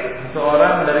tarik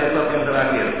seseorang dari shaf yang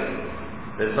terakhir,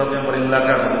 dari shaf yang paling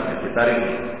belakang, ditarik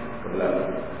ke belakang.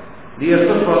 Dia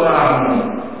sufahamu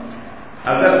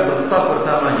agar bersaf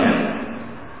bersamanya.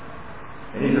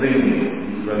 Ini sering di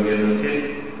sebagian masjid,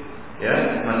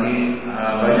 ya, masih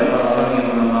banyak orang-orang yang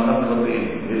mengamalkan seperti ini.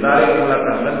 Ditarik ke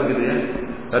belakang, kan begitu ya.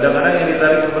 Kadang-kadang yang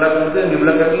ditarik ke belakang itu yang di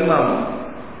belakang imam,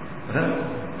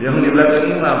 yang di belakang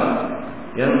imam,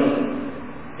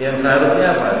 yang seharusnya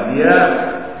apa? Dia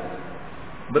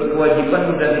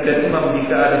berkewajiban menggantikan imam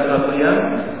jika ada sesuatu yang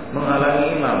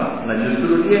menghalangi imam. Nah,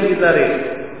 justru dia yang ditarik.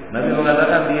 Nabi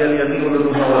mengatakan dia lihat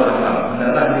ulul duha wal ahlam.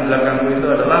 Hendaklah di belakangku itu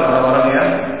adalah orang-orang yang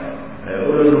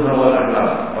ulul duha wal ahlam,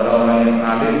 orang-orang yang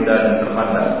alim dan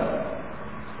terpandang.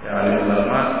 Yang alim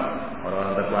ulama,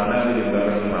 orang-orang terpandang di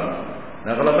belakang imam.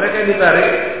 Nah, kalau mereka yang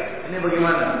ditarik, ini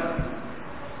bagaimana?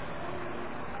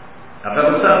 Akan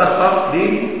rusaklah shaf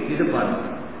di depan.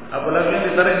 Apalagi yang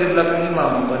ditarik di belakang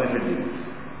imam, bukan di.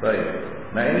 Baik.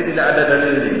 Nah, ini tidak ada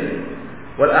dalil ini.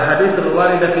 Wal ahaditsul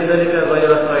waridah fi dzalika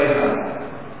ghairu sahihah.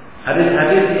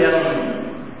 Hadis-hadis yang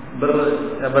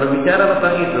berbicara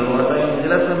tentang itu atau yang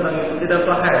menjelaskan tentang itu tidak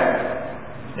sahih.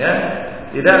 Ya,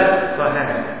 tidak sahih.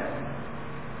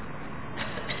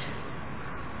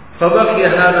 Fabaqiya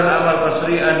hadzal amal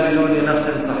tasri'an biduni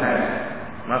nafsin sahih.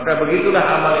 Maka begitulah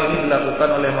amal ini dilakukan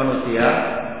oleh manusia,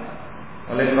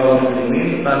 oleh kaum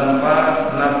muslimin tanpa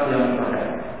nafs yang sahih,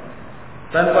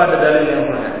 tanpa ada dalil yang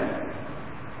sahih.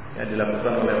 Ya,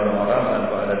 dilakukan oleh orang-orang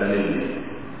tanpa ada dalilnya.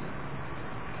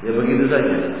 Ya begitu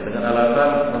saja, dengan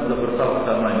alasan untuk bersaf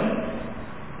bersamanya.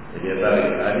 Jadi dia tarik.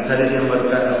 Hadis-hadis yang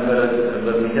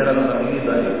berbicara tentang ini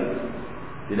tadi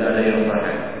tidak ada yang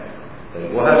sahih.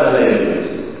 Wahada la yajuz.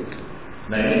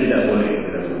 Nah, ini tidak boleh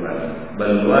dilakukan.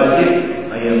 Bal wajib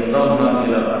ayat dhamma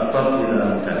ila asfar ila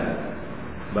amkan.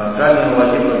 Bahkan yang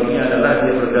wajib baginya adalah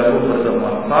dia bergabung bersama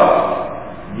saf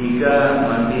jika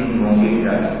masih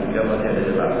memungkinkan, jika masih ada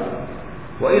celah.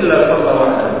 Wa illa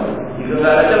fawahdahu. Jika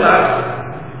tidak ada celah,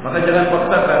 maka jangan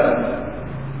paksakan.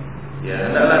 Ya,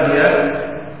 hendaklah dia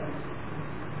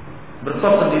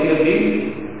bersaf sendiri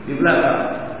di belakang,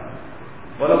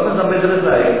 walaupun sampai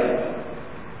selesai.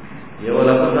 Ya,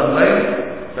 walaupun sampai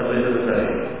selesai.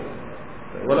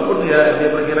 Walaupun dia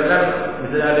perkirakan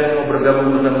misalnya ada yang mau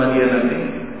bergabung bersama dia nanti,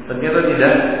 ternyata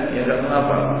tidak, ya enggak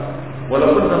mengapa.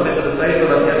 Walaupun sampai selesai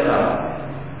sholatnya sah.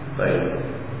 Baik.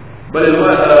 Bal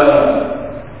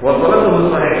wa salatuhu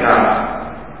sahihah.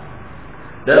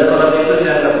 Dan salat itu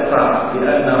dianggap sah,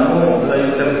 li'annahu la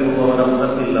yukallifu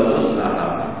nafsan illa wus'aha.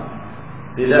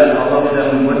 Tidak, Allah tidak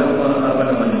membuat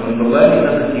membebani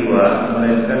satu jiwa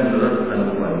melainkan menurut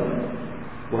kemampuannya.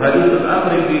 Haditsul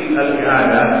amri bil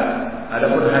al-i'adah,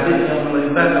 adapun hadis yang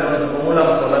memerintahkan untuk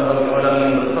mengulang salat bagi orang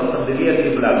yang bersaf sendirian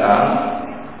di belakang,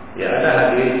 ya ada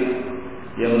hadis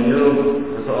yang menyuruh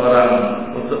seseorang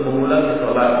untuk mengulangi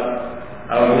salat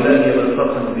apabila dia bersaf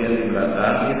sendirian di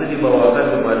belakang. Itu dibawakan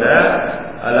kepada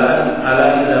ala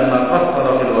idza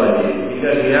maqassara fil wajib, jika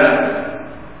dia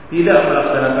tidak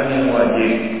melaksanakan yang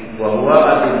wajib, wa huwa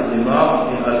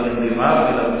al-istimam ila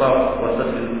shaf wa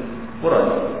sadil furaj,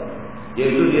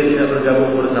 yaitu dia tidak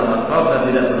bergabung bersama shaf dan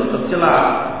tidak menutup celah.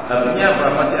 Artinya apa?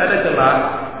 Masih ada celah,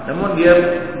 namun dia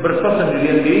bersaf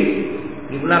sendirian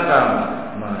di belakang.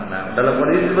 Nah, dalam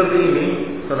kondisi seperti ini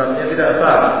salatnya tidak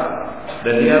sah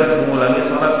dan dia harus mengulangi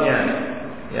salatnya.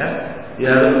 Ya, dia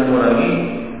harus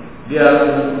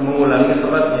mengulangi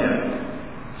salatnya.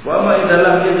 Wa ma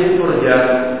idalam yajid furjah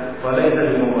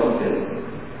falaisa bimuqaddir.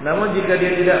 Namun jika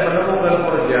dia tidak menemukan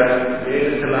furjah,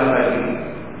 yaitu celah lagi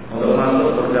untuk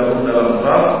masuk bergabung dalam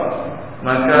shaf,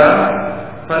 maka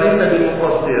falaisa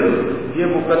bimuqaddir, dia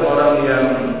bukan orang yang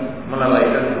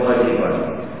melalaikan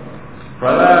kewajiban.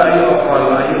 Fala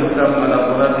yuqal ayyukam ala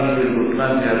salatihi bil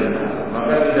butlan jariha.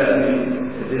 Maka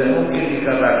tidak mungkin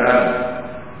dikatakan,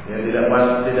 ya tidak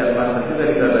pantas juga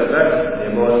dikatakan ya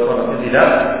bahwa salatnya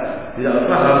tidak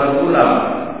sah harus ulang.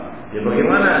 Ya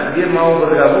bagaimana dia mau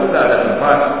bergabung, tidak ada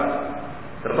tempat.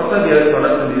 Terpaksa dia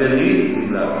sholat sendirian di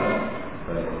belakang.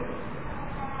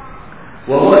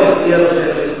 Wa huwa ikhtiyar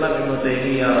Syekhul Islam Ibnu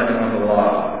Taimiyah rahimahullah.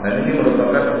 Dan ini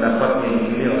merupakan pendapat yang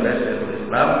dimiliki oleh Syekhul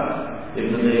Islam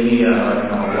Ibnu Taimiyah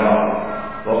rahimahullah.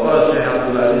 Wa qala Syekh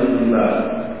Abdul Aziz bin Baz.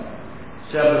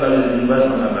 Syekh Abdul Aziz bin Baz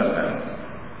mengatakan,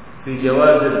 fi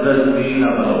jawaz az-zalbi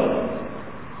nazar.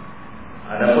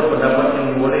 Adapun pendapat yang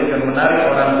membolehkan menarik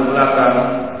orang ke belakang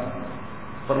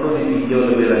perlu ditinjau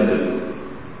lebih lanjut.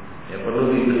 Ya,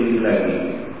 perlu diteliti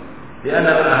lagi. Di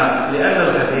antara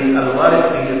hadis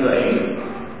al-warid fi dhaif.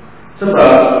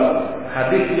 Sebab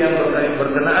hadis yang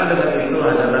berkenaan dengan itu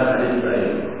adalah hadis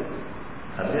dhaif.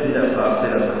 Artinya tidak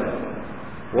sahih.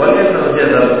 Wal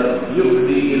yatazal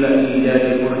yufdi ila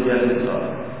ijadi furjan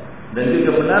bisal. Dan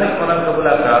juga menarik orang ke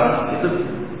belakang itu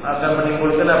akan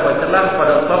menimbulkan apa? Celah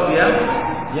pada saf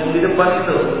yang di depan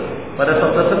itu, pada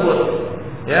saf tersebut.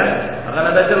 Ya,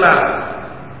 akan ada celah.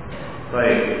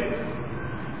 Baik.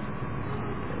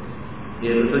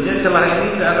 Ya, tentunya celah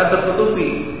ini tidak akan tertutupi.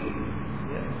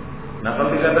 Ya. Nah, kalau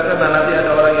dikatakan nanti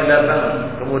ada orang yang datang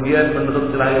kemudian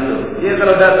menutup celah itu. Dia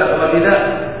kalau datang, kalau tidak,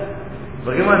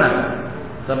 bagaimana?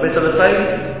 Sampai selesai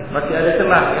masih ada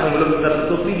celah yang belum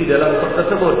tertutupi di dalam saf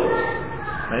tersebut.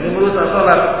 Nah, ini merusak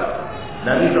salat.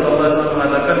 Nabi sallallahu alaihi wasallam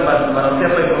mengatakan, barang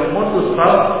siapa yang memutus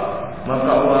saf, maka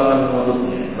Allah akan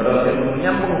memutusnya. Barang siapa yang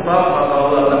menyambung saf, maka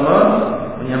Allah akan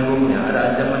menyambungnya. Ada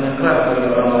ancaman yang keras bagi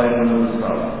orang-orang yang memutus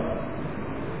saf.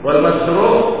 Wal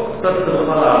masru' tatul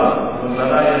halal.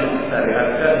 Sementara yang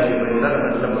disyariatkan yang diperintahkan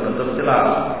adalah menutup celah.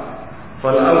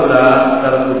 Fal aula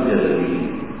tarkul jazri.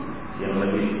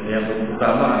 Yang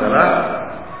utama adalah,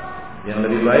 yang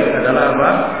lebih baik adalah apa?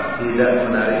 Tidak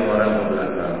menarik orang ke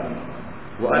belakang.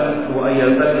 Wa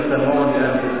ayyatan bisamau di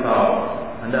antisab.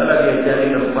 Hendaklah dia cari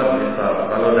tempat besar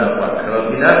kalau dapat. Kalau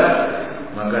tidak,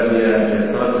 maka dia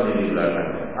sholat di belakang.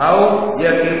 Au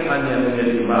yakin hanya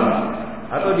menjadi imam,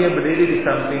 atau dia berdiri di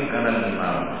samping kanan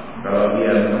imam. Kalau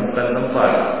dia menemukan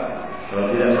tempat, kalau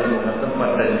tidak menemukan tempat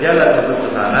dan jalan untuk ke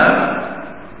sana,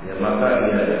 ya maka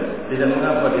dia tidak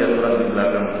mengapa dia sholat di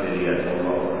belakang sendirian.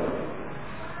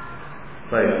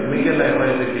 Baik, demikianlah yang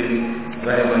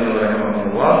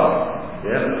rahimahullah.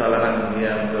 Ya, kesalahan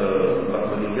yang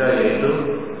ke-43 yaitu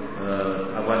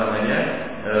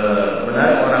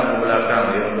menarik orang ke belakang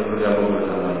ya untuk bergabung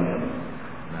bersamanya.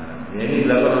 Nah, ini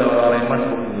dilakukan oleh orang-orang yang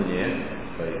masbuq tentunya ya.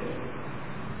 Baik.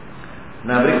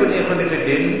 Nah, berikutnya ikhwan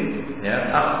fillah ya,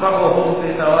 akhfaruhum fi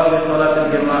thawabi shalatil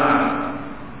jamaah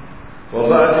wa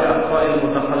ba'd aqfa'il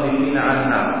mutakhallifin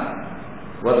 'anha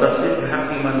wa tasdid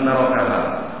haqqi man tarakaha.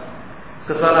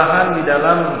 Kesalahan di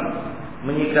dalam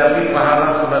menyikapi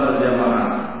pahala salat berjamaah.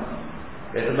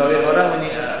 Ya, sebagian orang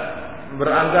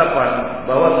beranggapan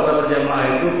bahwa salat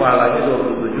berjamaah itu pahalanya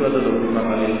 27 atau 25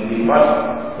 kali lipat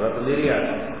salat sendirian.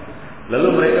 Lalu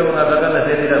mereka mengatakan,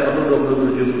 saya tidak perlu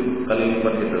 27 kali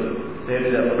lipat itu. Saya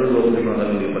tidak perlu 25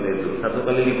 kali lipat itu. Satu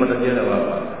kali lipat saja tidak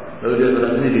apa-apa. Lalu dia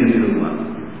salat sendiri di rumah.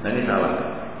 Nah, ini salah.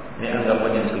 Ini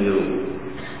anggapan yang keliru.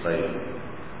 Baik.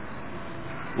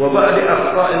 Wa ba'di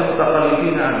aqfa'il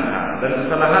mutakhallifin anha, dan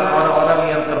kesalahan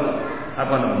orang-orang yang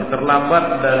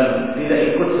terlambat dan tidak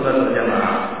ikut salat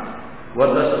berjamaah.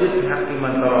 Wa tasdid haqqi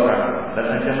man taraka,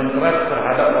 dan ancaman keras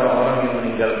terhadap orang-orang yang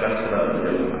meninggalkan salat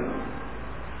berjamaah.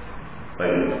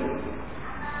 Baik.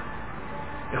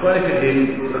 Ikhwan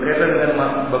fillah, berkaitan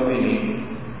dengan bab ini,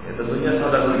 ya tentunya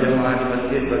salat berjamaah di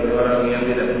masjid bagi orang yang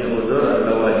tidak punya uzur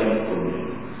adalah wajib hukumnya.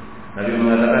 Nabi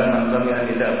mengatakan, "Man sami'a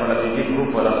tidak pada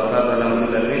wajibku pada salat dalam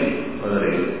bilamin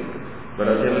udhri."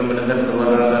 Barang siapa yang mendengar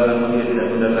suara azan namun dia tidak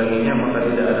mendatanginya, maka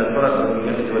tidak ada salat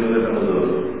baginya kecuali karena uzur.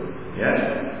 Ya.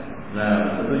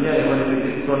 Nah, tentunya yang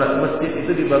menjadi salat masjid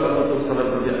itu dibangun untuk salat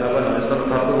berjamaah, salat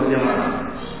fardu berjamaah.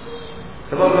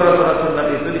 Sebab salat sunat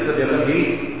itu dikerjakan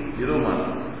di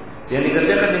rumah. Yang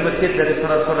dikerjakan di masjid dari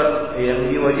salat-salat yang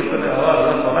diwajibkan oleh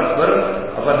Allah adalah salat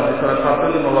salat fardu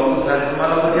 5 waktu sehari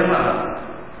semalam berjamaah.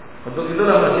 Untuk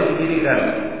itulah masjid didirikan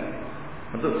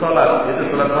untuk sholat,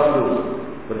 yaitu sholat fardu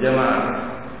berjamaah.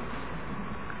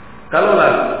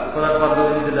 Kalaulah sholat fardu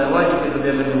ini tidak wajib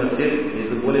dikerjakan di masjid,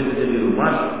 itu boleh saja di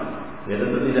rumah, ya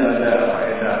tentu tidak ada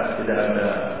faedah, tidak ada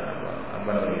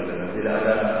tidak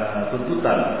ada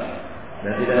tuntutan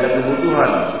dan tidak ada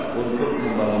kebutuhan untuk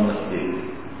membangun masjid.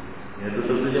 Ya, itu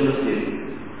tentu saja masjid.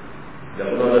 Tidak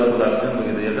perlu ada sholatnya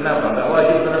begitu ya. Kenapa? Tidak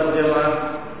wajib sholat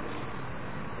berjamaah.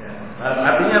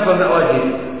 Artinya apa enggak wajib?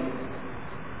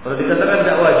 Kalau dikatakan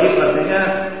enggak wajib, artinya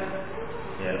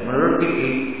ya, menurut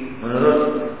fikih, menurut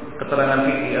keterangan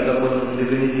fikih ataupun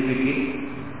definisi fikih,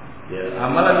 ya,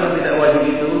 amalan yang tidak wajib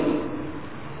itu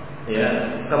ya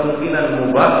kemungkinan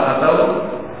mubah atau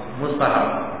mustahab.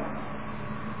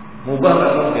 Mubah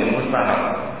enggak mungkin, mustahab.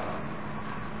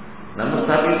 Nah,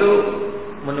 mustahab itu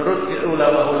menurut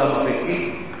ulama-ulama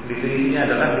fikih definisinya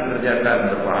adalah dikerjakan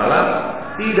berpahala,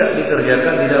 tidak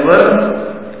dikerjakan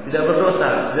tidak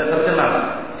berdosa, tidak tercela.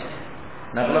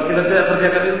 Nah, kalau kita tidak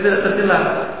kerjakan itu tidak tercela.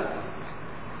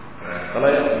 Kalau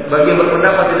bagi yang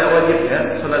berpendapat tidak wajib ya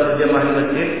salat berjamaah di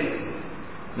masjid,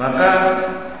 maka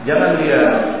jangan dia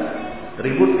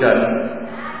ributkan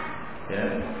ya,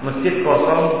 masjid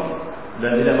kosong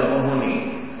dan tidak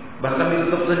berpenghuni. Bahkan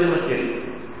ditutup saja masjid.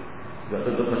 Enggak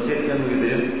tutup masjid kan begitu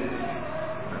ya.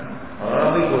 Nah,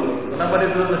 orang ribut, kenapa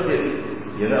ditutup masjid?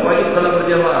 Ya enggak wajib salat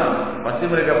berjamaah. Pasti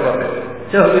mereka protes.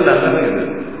 Coba bilang kan begitu.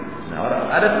 Nah,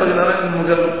 ada sebagian orang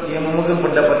yang memegang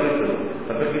pendapat itu.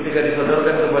 Tapi ketika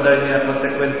disodorkan kepadanya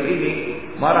konsekuensi ini,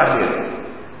 marah dia.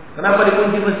 Kenapa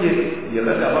dikunci masjid? Ya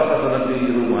kan enggak apa-apa salat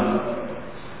di rumah.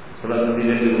 Salat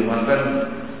sendiri di rumah kan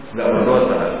enggak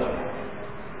berdosa.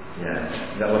 Ya,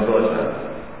 enggak berdosa.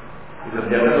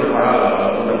 Dikerjakan berpahala,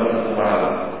 walaupun dapat satu pahala.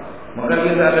 Maka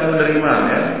kita akan menerima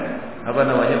ya,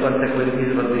 konsekuensi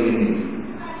seperti ini.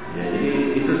 Ya, jadi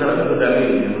itu salah satu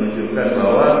dalil yang menunjukkan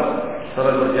bahwa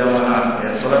salat berjamaah, ya,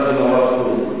 salat lima waktu,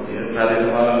 ya, hari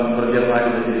malam berjamaah di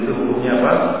masjid itu hukumnya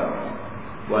apa?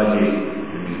 Wajib.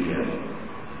 Demikian.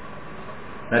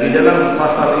 Nah, di dalam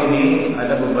pasal ini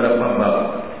ada beberapa bab,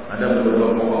 ada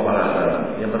beberapa pokok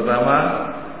bahasan. Yang pertama,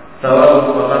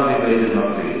 thawabus salat di Baitul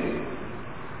Maqdis.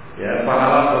 Ya,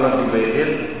 pahala salat di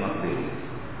Baitul Maqdis.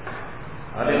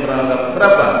 Ada yang beranggap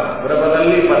berapa kali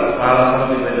lipat pahala salat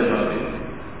di Baitul Maqdis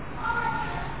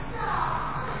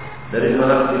dari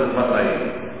salat di tempat lain.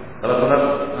 Kalau salat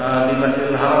di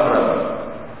Masjidil Haram berapa?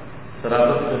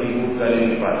 100.000 kali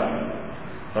lipat.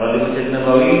 Kalau di Masjid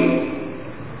Nabawi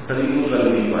 1000 kali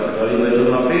lipat. Kalau di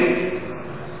Baitul Maqdis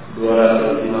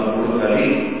 250 kali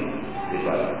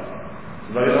lipat.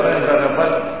 Sebagai orang yang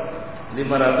beranggapan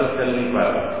 500 kali lipat.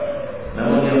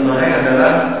 Namun yang sahih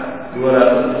adalah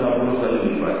 250 kali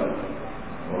lipat.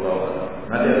 Allah.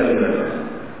 Nanti akan dijelaskan.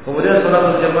 Kemudian salat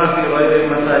berjamaah di ghairi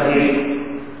masjid,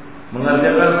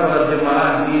 mengerjakan salat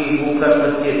jemaah di bukan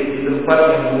masjid, di tempat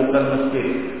yang bukan masjid.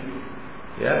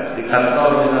 Ya, di kantor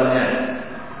misalnya.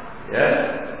 Ya.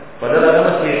 Padahal ada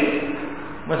masjid.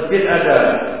 Masjid ada,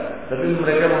 tapi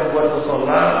mereka membuat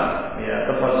mushola, ya,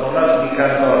 tempat salat di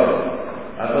kantor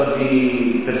atau di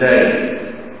kedai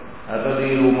atau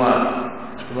di rumah,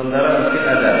 sementara masjid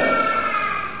ada.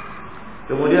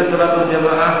 Kemudian salat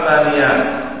berjamaah tsaniyah,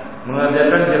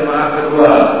 mengerjakan jemaah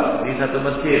kedua di satu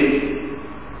masjid.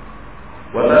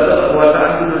 Wa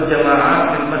ta'addudul jamaah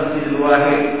fil masjidil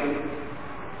wahid.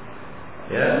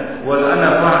 Ya, wal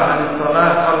anafa 'an shalah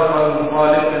khalfal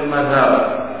mukhalif fil mazhab,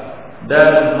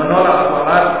 dan menolak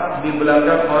salat di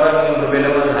belakang orang yang berbeda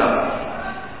mazhab.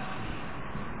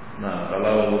 Nah,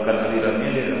 kalau bukan alirannya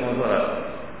dia tidak mau salat.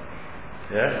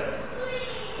 Ya,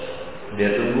 dia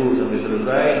tunggu sampai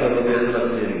selesai baru dia salat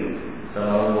sendiri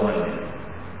sama rombongannya.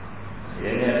 Ya,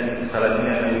 ini salat ini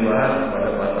akan dibahas pada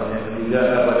pasal yang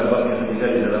ketiga, pada bab yang ketiga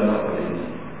di dalam pasal ini.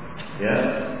 Ya,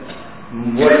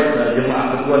 membuat jemaah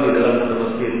kedua di dalam satu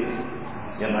masjid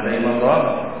yang ada imam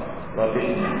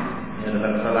ratibnya. Ini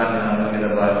adalah kesalahan yang akan kita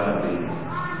bahas nanti.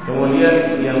 Kemudian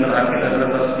yang terakhir adalah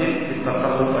masjid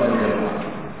istiqamah pada jemaah.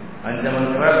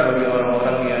 Ancaman keras bagi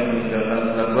orang-orang yang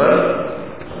meninggalkan salat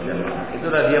berjamaah.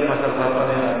 Itulah dia pasal-pasal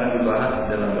yang akan dibahas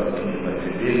dalam bab ini.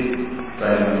 Jadi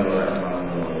saya mengulangi.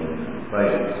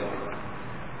 Baik.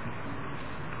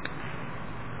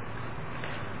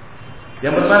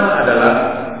 Yang pertama adalah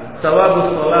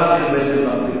thawabus shalah di Baitul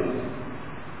Maqdis.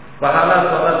 Pahala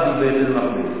salat di Baitul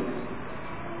Maqdis.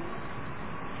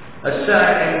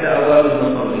 Asy-syai' 'inda awal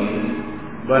al-musallin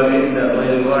bal 'inda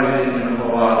ghairi wahid min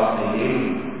khawasihim,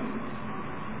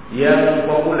 yang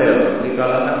populer di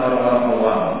kalangan orang-orang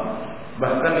awam,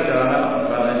 bahkan di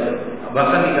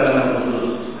kalangan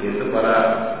khusus, yaitu para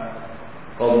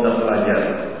kaum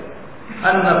terpelajar.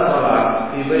 Anna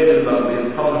salat di Baitul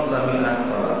Maqdis khamsami'at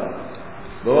salat.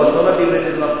 Bahwa salat di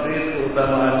Baitul Maqdis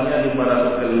keutamaannya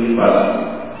 500 kali lipat.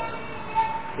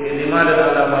 Ini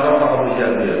adalah marah Abu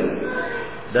Jabir.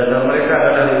 Dasar mereka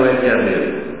adalah riwayat Jabir.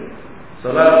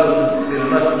 Salatul fil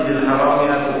Masjidil Haram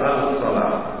alf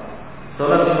salat.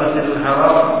 Salat di Masjidil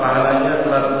Haram pahalanya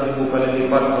 100.000 kali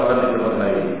lipat salat di tempat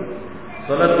lain.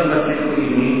 Salat di masjid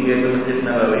ini, yaitu Masjid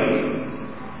Nabawi,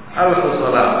 alf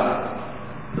salat,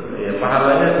 ya,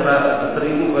 pahalanya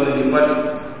 100.000 kali lipat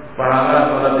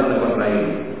pahala salat di tempat lain.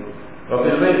 Wa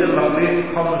fil Baitul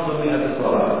Maqdis 500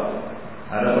 salat.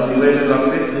 Ada di Baitul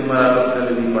Maqdis 500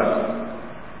 kali lipat.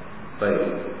 Baik.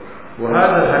 Wa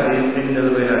hadzal hadis inda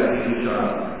al-Baihaqi fi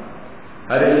Syu'ab.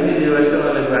 Hadis ini diriwayatkan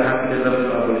oleh Baihaqi dalam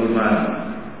Syu'abul Iman,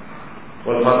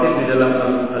 wal Khatib di dalam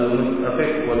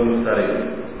Al-Mustafiq wal Mustarid.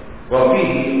 Wa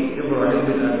fihi Ibrahim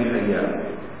bin Abi Hayya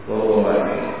wa huwa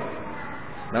wahid.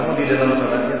 Namun di dalam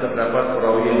sanadnya terdapat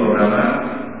perawi yang bernama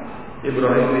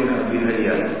Ibrahim bin Abi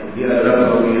Hayya. Dia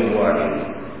adalah perawi yang wahid,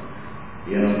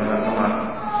 yang sangat lemah.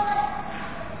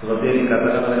 Seperti yang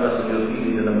dikatakan oleh As-Suyuti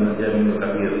di dalam Al-Jami'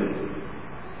 Al-Kabir.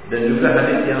 Dan juga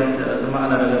hadis yang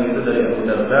semakna dengan itu dari Abu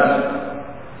Darda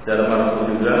dalam Al-Qur'an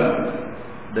juga,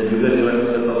 dan juga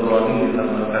diriwayatkan oleh Tabrani di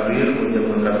dalam Al-Kabir,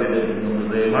 Al-Jami' Al-Kabir dan Ibnu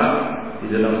Khuzaimah di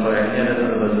dalam Sahihnya dan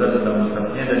Al-Bazzar dalam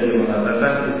Musnadnya, dan dia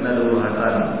mengatakan isnaduhu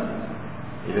hasan.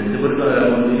 Dan disebutkan oleh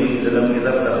Al-Mundhiri di dalam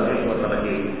kitab Tarikh wa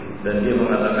Tarikh, dan dia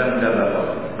mengatakan kata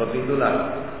seperti itulah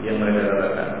yang mereka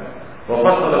katakan. Wa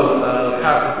fasalahu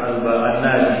al-Hafiz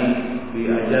al-Ba'an-Naji fi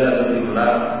Ajalah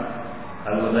al-Imla'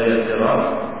 al-Mutayassirah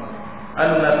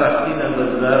anna tahsin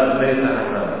al-Bazzar laysa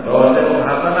hasan. Bahwa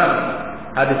penghasanan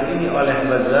hadis ini oleh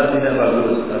Bazzar tidak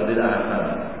bagus dan tidak hasan.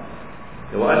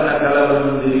 Wa anna kalam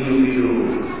al-Mundhiri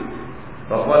yufiduhu.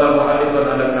 Fa qala mu'allifan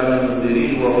ala kalam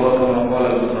al-Mundhiri wa huwa kama qala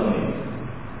al-Musannif.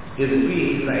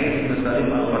 Izfi Sa'id bin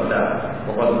Salim al-Qadda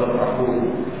wa qad dharahu.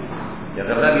 Ya,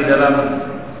 karena di dalam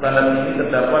sanad ini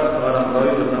terdapat seorang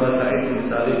perawi bernama Sa'id bin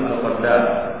Salim al-Qadda,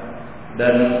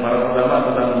 dan para ulama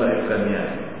telah mendhaifkannya.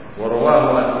 Wa rawahu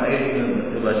an Sa'id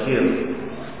bin Bashir,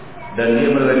 dan dia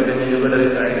meriwayatkannya juga dari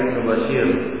Sa'id bin Bashir.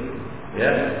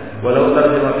 Ya, walau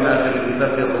tarjuma fi akhir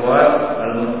kitab riwayat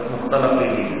al-mukhtalaf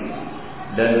fihi,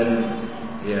 dan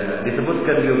ya,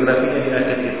 disebutkan biografinya di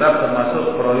akhir kitab,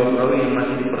 termasuk perawi-perawi yang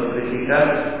masih diperselisihkan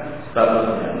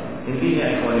statusnya. Intinya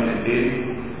ikhwan fillah,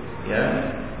 ya,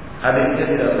 hadisnya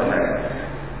tidak sahih.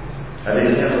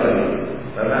 Hadisnya sahih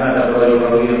karena ada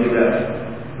perawi-perawi yang tidak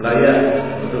layak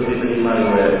untuk diterima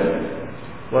riwayatnya.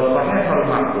 Wa sahih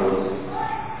al-mahfuz.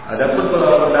 Adapun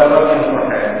kalau pendapat yang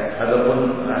sahih, adapun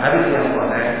hadis yang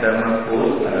sahih dan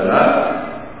mahfuz adalah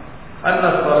anna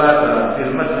salata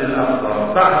fil masjidil aqsa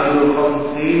ta'dilu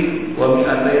 50 wa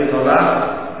 200 salat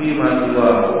fi ma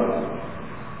siwahu.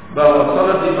 Bahwa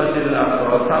salat di Masjidil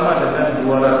Aqsa sama dengan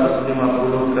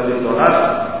 250 kali salat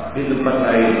di tempat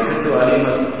lain, kecuali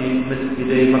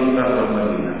masjid Makkah dan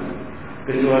Madinah.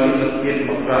 Kecuali masjid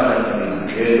Makkah dan Madinah,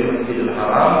 yaitu Masjidil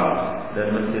Haram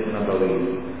dan Masjid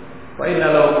Nabawi. Fa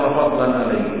inna lahu fadlan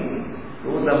alaihi.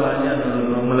 Utamanya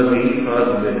melebihi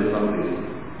salat di Baitul Maqdis.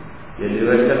 Yang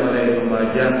diriwayatkan oleh Ibnu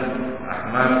Majah,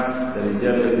 Ahmad dari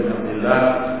Jabir bin Abdullah,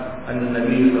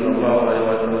 An-Nabi sallallahu alaihi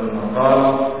wasallam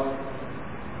qala: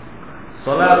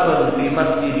 "Salatun fi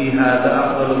masjidi hadza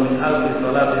afdalu min alfi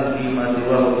salatin fi ma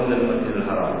siwahu illa al-Masjidil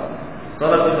Haram."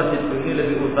 Salat di masjid ini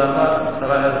lebih utama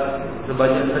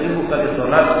sebanyak 1000 kali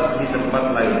salat di tempat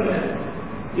lainnya.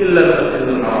 Illa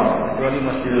al-Masjidil Haram, kecuali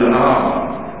Masjidil Haram.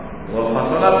 Wa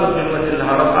salatun fi Masjidil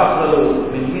Haram afdalu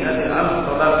min 100,000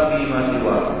 salat fi ma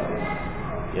siwahu.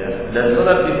 Ya, dan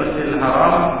salat di Masjidil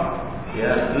Haram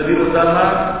ya lebih utama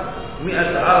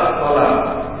 100,000 salat,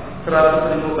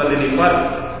 100,000 kali lipat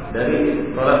dari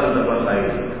salat di tempat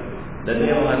lain. Dan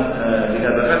dia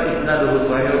dikatakan isnaduhu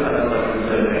sahih ala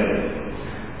sahih.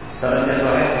 Sanadnya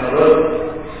sahih menurut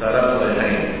syarat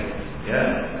sahih. Ya,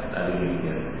 tadi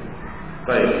demikian.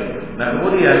 Baik. Nah,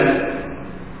 kemudian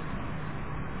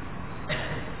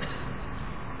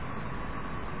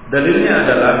dalilnya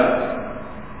adalah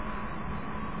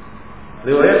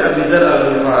riwayat Abi Dzar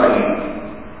al-Ghifari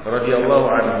radhiyallahu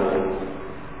anhu.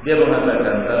 Dia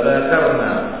mengatakan,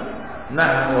 "Tadzakarna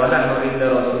nahnu wa nahnu inda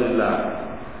Rasulillah."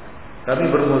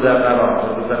 Kami bermuzakarah,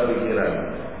 bertukar pikiran,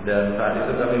 dan saat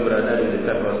itu kami berada di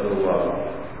dekat Rasulullah.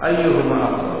 Ayyuhuma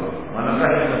afdal? Manakah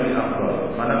yang lebih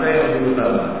afdal? Manakah yang lebih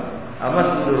utama?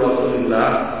 Masjid Rasulillah,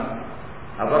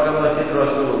 apakah masjid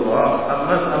Rasulullah,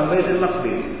 am Baitul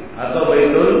Maqdis, atau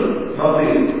Baitul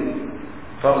Maqdis?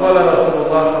 Faqala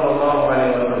Rasulullah sallallahu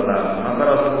alaihi wasallam, maka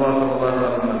Rasulullah sallallahu alaihi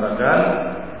wasallam mengatakan,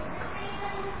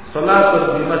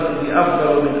 "Salatul di masjid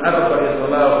afdalu min arba'i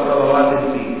salawatin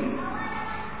fi."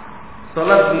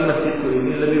 Salat di masjidku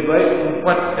ini lebih baik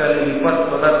 4 kali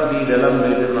lipat salat di dalam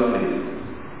Baitul Maqdis.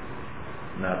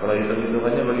 Nah, kalau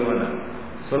hitung-hitungannya bagaimana?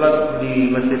 Salat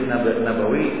di Masjid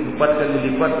Nabawi 4 kali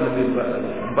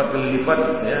lipat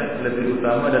ya, lebih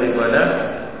utama daripada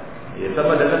ya,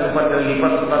 sama dengan 4 kali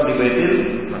lipat salat di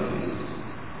Baitul Maqdis.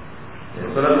 Ya,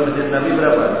 salat di Masjid Nabi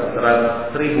berapa?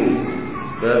 100.000.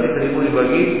 Berarti 1000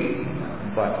 dibagi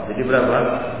 4. Jadi berapa?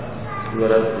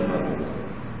 250.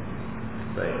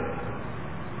 Baik.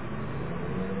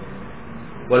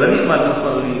 Wala ni'mal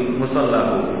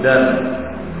musallahu, dan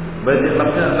Baitul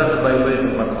Maqdis adalah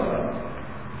sebaik-baik tempat salat.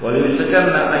 Wal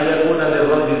yusakanna ayyakuna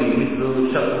lirrajuli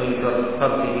mithlu shaqni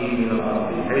farqihi min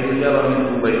al-ardi haythu yara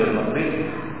minhu Baitul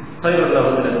Maqdis khairun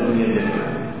lahu min ad-dunya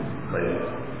jami'an. Baik.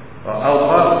 Wa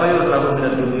awqat khairun lahu min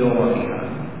ad-dunya wa ma fiha.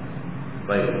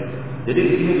 Baik. Jadi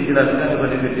di sini dijelaskan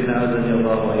kepada Ketika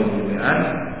Allah wa jami'an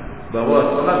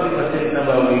bahwa salat di Masjid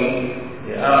Nabawi,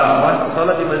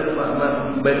 salat di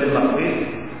Baitul Maqdis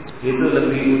itu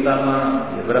lebih utama,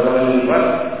 berapa kali lipat?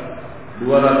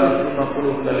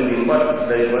 250 kali lipat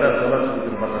daripada salat di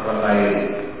tempat-tempat lain.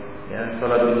 Ya,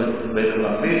 salat di Baitul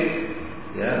Maqdis,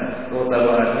 ya,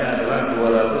 keutamaannya adalah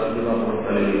 250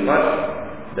 kali lipat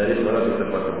dari salat di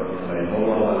tempat-tempat yang lain.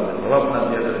 Wallahu a'lam. Sebab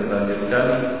nanti akan kita lanjutkan,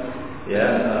 ya,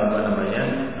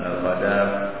 pada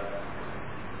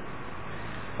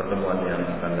pertemuan yang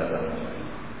akan datang.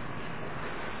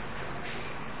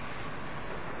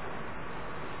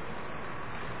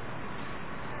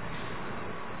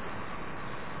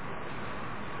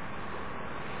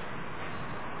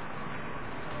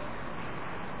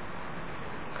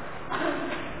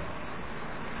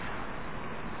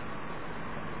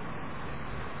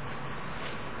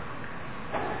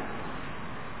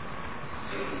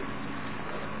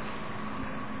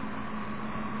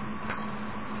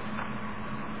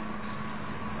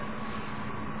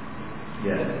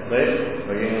 Ya, baik.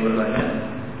 Bagi yang bertanya,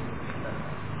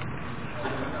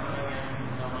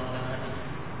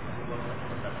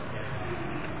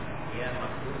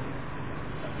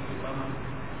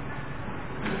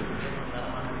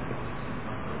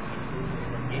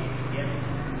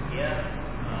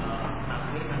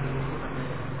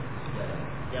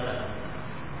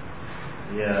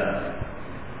 ya,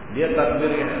 dia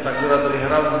takbiratul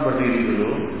ihram berdiri dulu,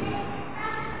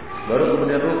 baru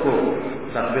kemudian ruku.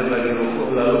 Takbir lagi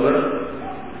ruku, lalu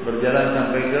berjalan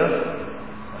sampai ke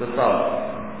stop.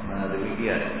 Nah,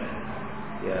 demikian.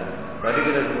 Ya, tadi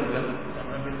kita sebutkan.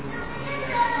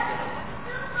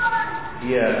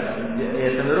 Iya, ya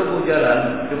cenderung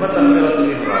jalan. Cuma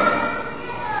takbiratul ihram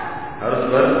harus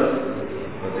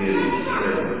berdiri.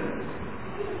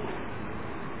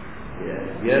 Ya,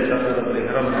 dia takbiratul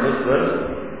ihram harus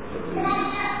berdiri.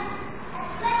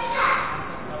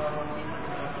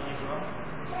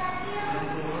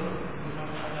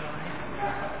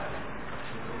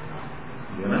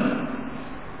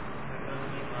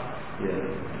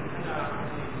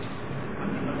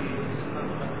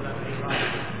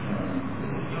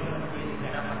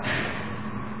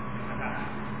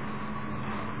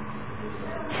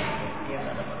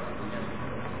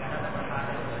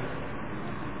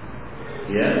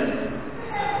 Ya.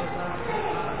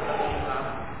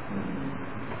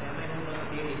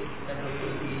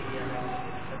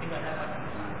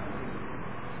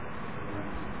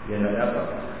 Dia nggak dapat.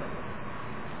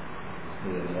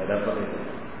 Dia nggak dapat itu.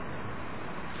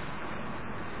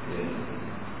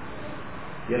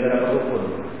 Dia nggak dapat rukun.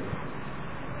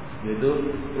 Itu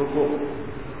rukun.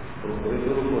 Rukun itu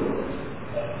rukun.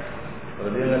 Kalau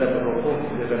dia nggak dapat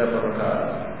rukun, dia nggak dapat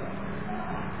rakaat.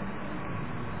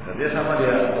 Dan dia sama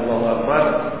dia Allahu Akbar,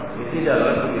 ini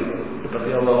jalan begitu. Seperti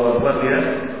Allahu Akbar dia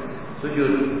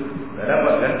sujud, nggak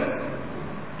dapat kan?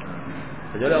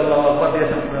 Kecuali Allahu Akbar dia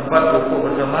sempat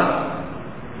rukuk bersama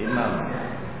imam.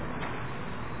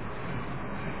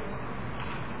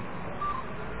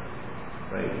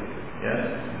 Baik, ya.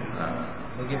 Nah.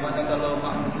 Bagaimana kalau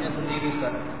makmumnya sendiri,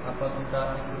 Ustaz? Apa kita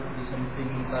di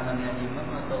samping kanannya imam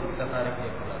atau kita tarik dia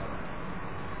ke belakang?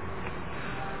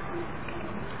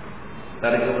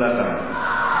 Tarik ke belakang,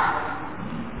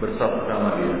 bersaf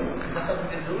sama dia. Kita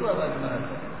takbir dulu apa gimana?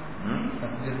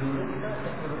 Takbir dulu, kita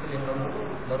takbiratul ihram dulu,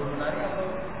 baru menarik atau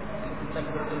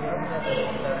takbiratul ihram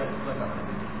atau tarik ke belakang?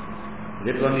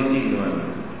 Lihat kondisi gimana?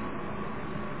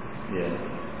 Ya,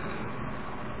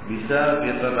 bisa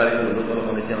kita tarik dulu kalau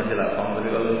kondisinya masih lapang. Tapi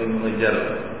kalau ingin mengejar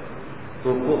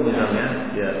rukuk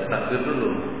misalnya, ya takbir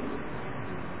dulu.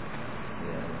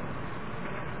 Ya.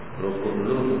 Rukuk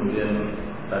dulu, kemudian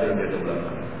tarik dia ke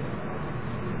belakang.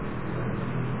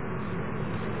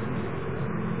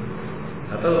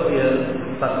 Atau ya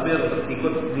takbir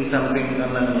ikut di samping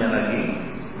kanannya lagi.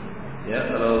 Ya,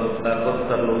 kalau takut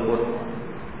terluput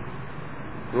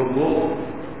rukuk,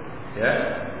 ya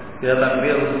kita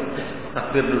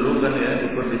takbir dulu kan ya,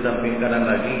 ikut di samping kanan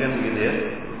lagi kan begitu ya.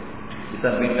 Di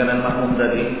samping kanan makmum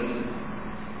tadi,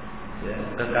 ya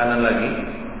ke kanan lagi.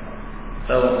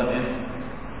 Tahu kan ya?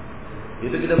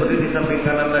 Itu kita berdiri di samping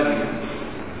kanan lagi.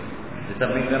 Di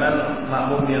samping kanan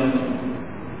makmum yang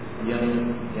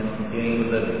ikut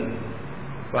tadi.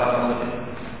 Paham maksudnya?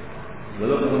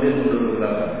 Lalu kemudian mundur ke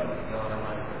belakang.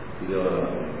 3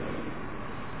 orang.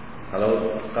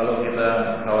 Kalau kita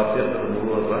khawatir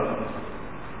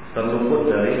terluput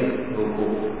dari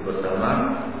rukuk bersama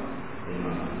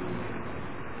imam.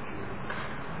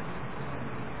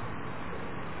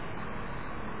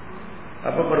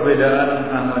 Apa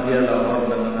perbedaan Ahmadiyah Lahore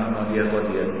dengan Ahmadiyah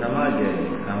Qadian? Sama aja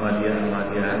ini. Ahmadiyah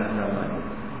sama.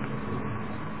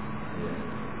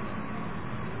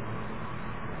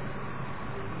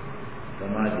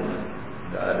 sama aja,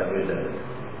 nggak ada beda.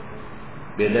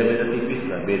 Beda-beda tipis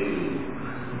lah, beda.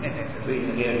 Tapi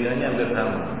keyakinannya hampir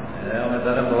sama.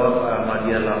 Sementara bahwa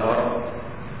Ahmadiyah Lahore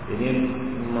ini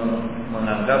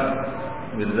menganggap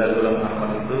Mirza Ghulam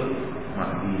Ahmad itu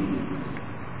Mahdi.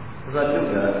 Sesat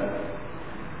juga,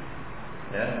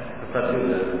 ya, sesat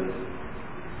juga.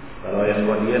 Kalau yang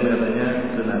Qadian katanya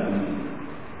itu Nabi.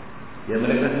 Ya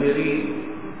mereka sendiri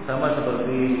sama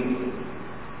seperti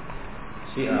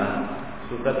Syiah,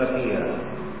 suka Takiyah.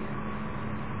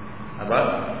 Apa?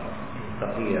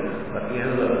 Takiyah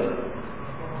itu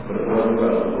berbuat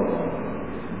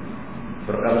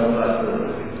berkamuflase.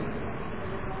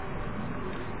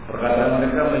 Perkataan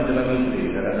mereka mencela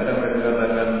mimpi. Kadang-kadang mereka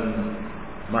katakan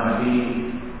Mahdi,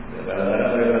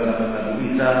 kadang-kadang mereka katakan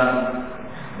Nabi Isa,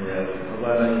 ya,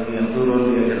 apa yang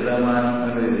turun di akhir zaman,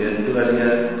 ya, itulah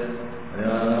dia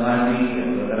Mahdi,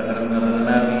 kadang-kadang mengatakan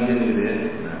Nabi, gitu ya.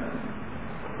 Nah,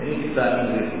 ini kita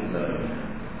Inggris sebenarnya.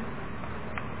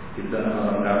 Kita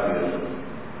orang kafir.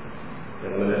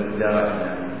 Kita lihat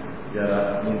sejarahnya,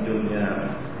 sejarah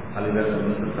munculnya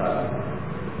aliran sesat,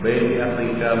 baik di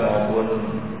Afrika maupun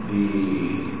di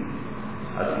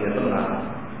Asia Tengah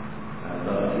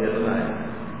atau Asia Tengah.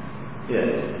 Ya,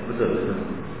 betul.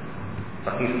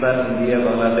 Pakistan, India,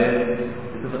 Bangladesh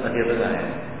itu Asia Tengah ya.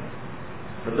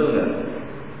 Betul nggak?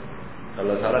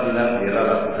 Kalau salah bilang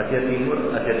Irak. Asia Timur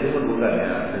bukan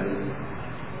ya.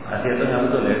 Asia Tengah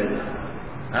betul ya.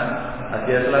 Hah?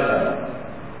 Asia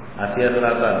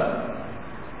Selatan.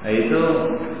 Nah itu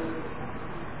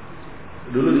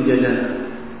dulu dijajah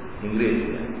Inggris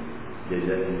ya.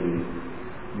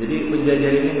 Jadi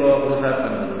penjajah ini bawa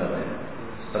kerusakan sebenarnya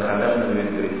terhadap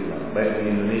negeri Islam, baik di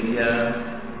Indonesia,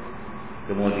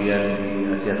 kemudian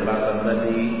di Asia Selatan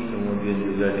tadi, kemudian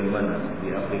juga di mana?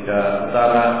 Di Afrika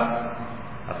Utara,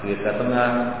 Afrika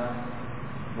Tengah,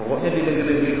 pokoknya di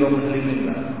negeri-negeri kaum muslimin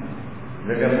lah.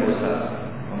 Mereka berusaha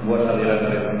membuat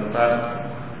aliran-aliran besar,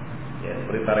 ya,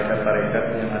 seperti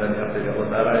tarekat-tarekat yang ada di Afrika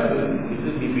Utara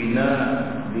itu dibina,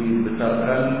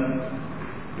 dibesarkan,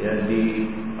 ya,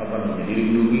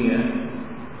 dilindungi ya,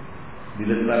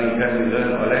 dilestarikan juga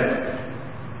oleh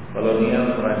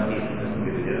kolonial Perancis,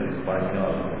 gitu ya,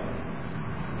 Spanyol,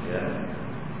 ya.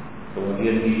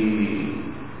 Kemudian di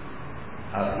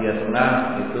Asia Tengah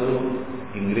itu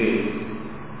Inggris.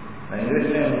 Nah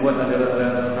Inggris ini yang membuat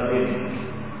aliran-aliran seperti ini,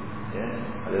 ya,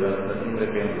 aliran seperti ini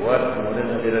mereka yang buat. Kemudian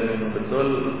aliran yang betul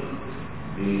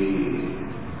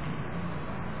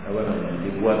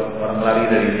dibuat orang lari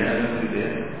darinya, gitu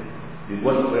ya.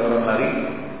 Dibuat supaya orang lari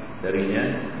darinya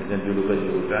dengan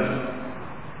julukan-julukan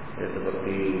ya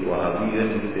seperti Wahabi kan,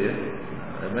 gitu ya.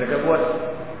 Nah, mereka buat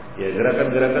ya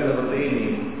gerakan-gerakan seperti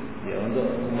ini ya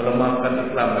untuk melemahkan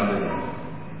Islam nantinya.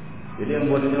 Jadi yang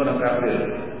buat ini orang kafir,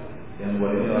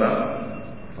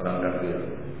 orang kafir.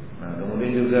 Nah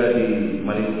kemudian juga di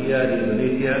Malaysia, di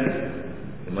Indonesia,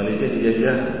 di Malaysia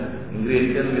dijajah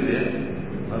Inggris kan, gitu ya.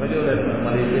 Makanya udah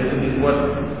Malaysia itu dibuat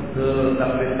ke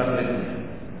taklid-taklidnya.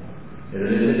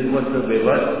 Indonesia dibuat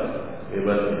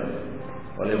sebebas-bebasnya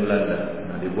oleh Belanda.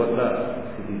 Nah dibuatlah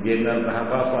Siti Jenar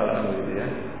apa lah gitu ya,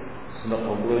 Senok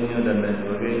Obronya dan lain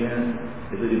sebagainya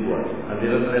itu dibuat.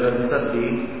 Aliran-aliran besar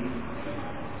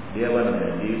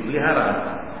dipelihara,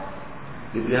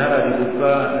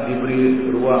 dibuka, diberi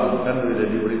ruang, kan sudah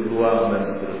diberi ruang dan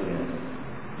seterusnya.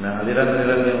 Nah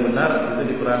aliran-aliran yang benar itu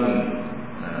diperangi.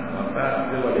 Nah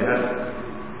maka coba lihat.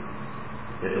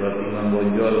 Ya seperti Imam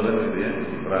Bonjol kan, gitu ya,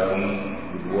 diperangi,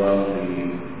 dibuang,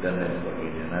 dan lain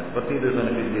sebagainya. Nah seperti itu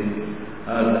sanadidin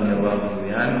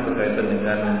al-Nirwahmian berkaitan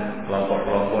dengan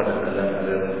kelompok-kelompok dan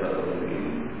aliran-aliran seperti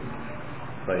ini.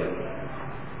 Baik.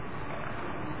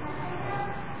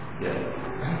 Ya.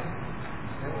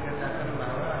 Saya katakan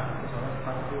bahwa sholat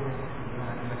fardu di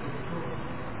masjid itu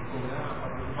hukumnya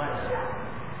fardu kifayah.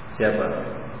 Siapa?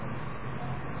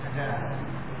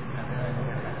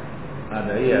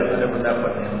 Ada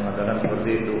pendapat yang mengatakan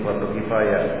seperti itu, fardu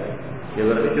kifayah. Ya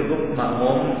berarti cukup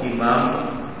makmum, imam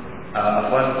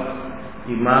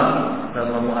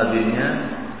sama muadzinnya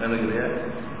kan, gitu ya.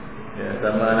 Ya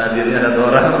sama nadirnya satu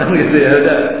orang kan, gitu ya.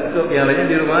 Udah, cukup, yang lainnya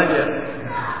di rumah aja.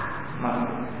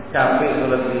 Capek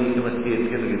sholat di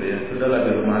masjid kan, gitu ya. Sudahlah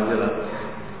di rumah aja lah.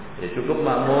 Ya cukup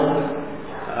makmum,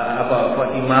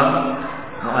 imam,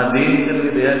 muadzin kan,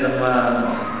 gitu ya, sama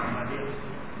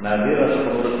nadir atau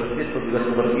pengurus masjid, petugas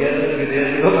kebersihan kan, gitu ya.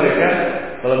 Juga mereka,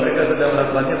 kalau mereka sudah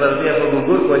melakukannya berarti apa,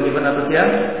 gugur kewajiban atas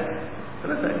yang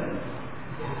selesai.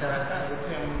 Rata-rata itu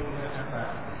yang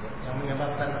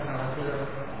menyebabkan hasil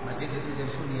masjid itu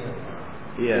jadi sunyi.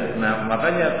 Iya, nah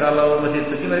makanya kalau masjid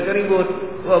sunyi mereka ribut.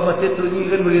 Wah masjid sunyi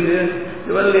kan, begitu ya.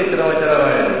 Coba lihat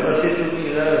ceramah-ceramah ya, masjid sunyi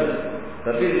kan.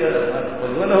 Tapi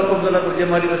bagaimana hukum salat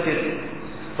berjamaah di masjid?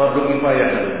 Fardu kifayah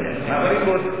katanya. Kenapa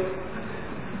ribut?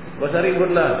 Gak usah ribut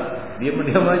lah,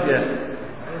 diam-diam aja.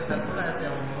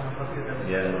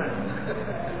 Ya.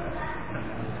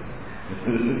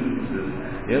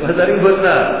 Ya gak usah ribut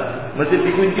lah. Masjid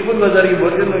dikunci pun gak usah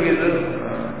ribut kan begitu.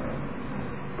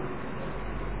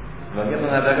 Bagian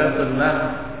mengatakan sunnah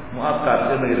muakkad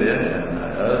kan begitu ya.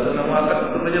 Sunnah muakkad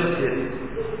tutup aja masjid.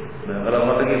 Nah kalau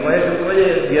fardu kifayah tutup aja,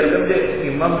 biarkan dia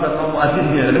imam sama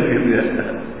muadzinnya gitu ya.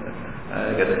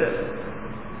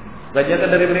 Kebanyakan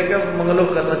dari mereka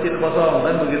mengeluhkan masjid kosong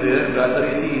kan begitu ya, nggak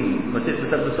terisi, masjid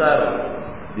besar-besar,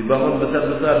 dibangun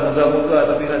besar-besar, moga-moga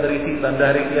tapi nggak terisi,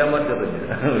 tanda hari kiamat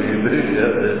katanya. Begitu ya.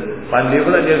 Pandai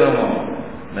pula dia ngomong.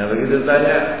 Nah begitu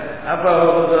tanya, apa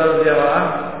hukum salat berjamaah?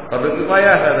 Fardu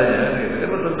kifayah katanya. Itu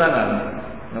bertentangan.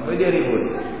 Kenapa dia ribut?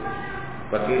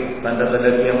 Pakai tanda-tanda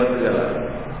kiamat segala.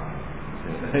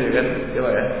 Ya kan? Coba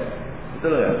ya.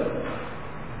 Betul ya?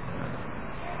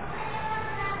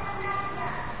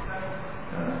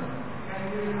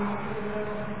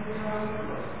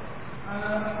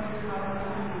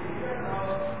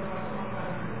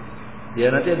 Ya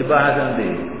nanti dibahas nanti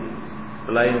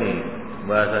setelah ini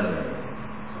bahasannya.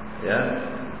 Ya,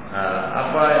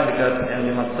 apa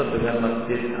yang dimaksud dengan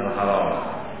Masjid Al-Haram?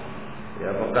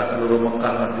 Ya, apakah seluruh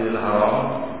Mekah Masjidil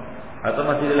Haram atau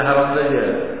Masjidil Haram saja?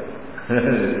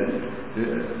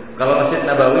 Kalau Masjid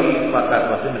Nabawi sepakat,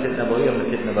 Masjid Nabawi yang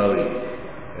Masjid Nabawi,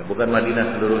 ya, bukan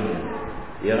Madinah seluruhnya.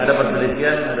 Yang ada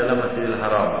perselisihan adalah Masjidil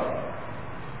Haram.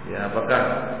 Ya, apakah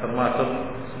termasuk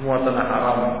semua tanah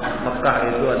haram Mekah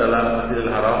itu adalah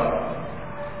Masjidil Haram,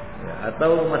 ya,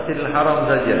 atau Masjidil Haram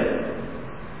saja?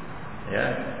 Ya.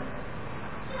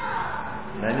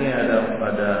 Nah ini ada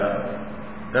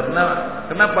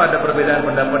kenapa ada perbedaan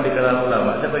pendapat di kalangan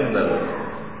ulama? Siapa yang tahu?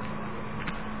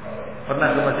 Pernah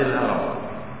ke Masjidil Haram?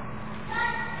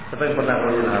 Siapa yang pernah ke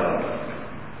Masjidil Haram?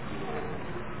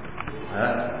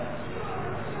 Hah?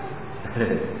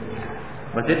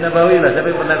 Masjid Nabawi lah. Siapa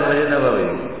yang pernah ke Masjid Nabawi?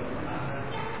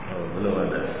 Oh,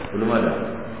 belum ada.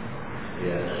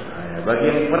 Ya. Bagi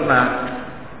yang pernah,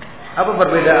 apa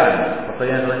perbedaan?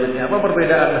 Pertanyaan selanjutnya, apa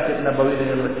perbedaan Masjid Nabawi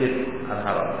dengan Masjid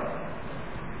Al-Haram?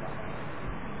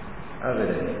 Apa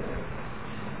bedanya?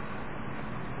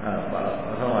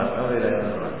 Apa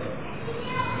bedanya?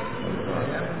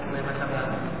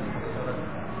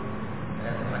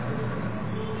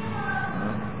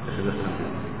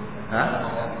 Hah?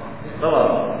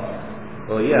 Tawaf.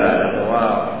 Oh iya, ada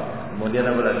tawaf. Kemudian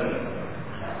apa lagi?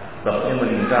 Safnya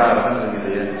melingkar kan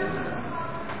begitu ya.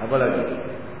 Apa lagi?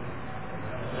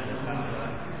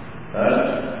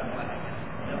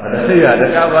 Ada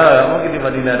Ka'bah. Mungkin di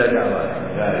Madinah ada Ka'bah.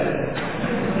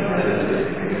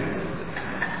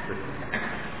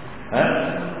 Hah?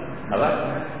 Apa?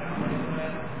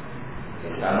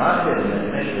 Sama aja dengan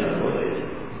Indonesia boleh.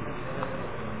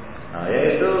 Nah,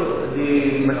 yaitu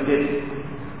di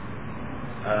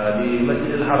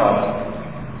Masjidil Haram.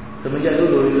 Semenjak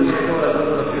dulu itu mereka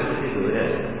orang ke situ ya.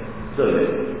 Betul ya.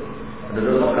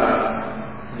 Penduduk Mekah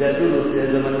sejak dulu,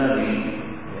 sejak zaman Nabi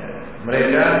ya,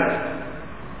 mereka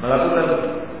melakukan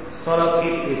sholat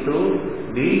Id itu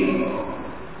di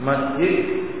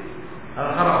Masjid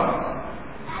Al-Haram.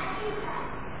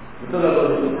 Betul atau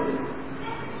betul?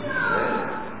 Ya.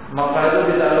 Mekah itu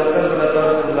ditaklukkan pada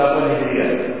tahun ke-8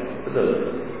 Hijriah. Betul.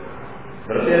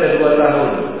 Berarti ada 2 tahun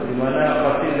di mana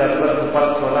pasti dapat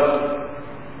 4 sholat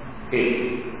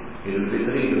Id. Idul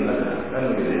Fitri, Idul Adha,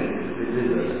 kan begitu ya.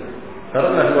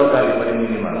 Taruhlah 2 kali paling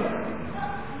minimal.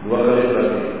 2 kali sholat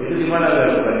Id. Itu di mana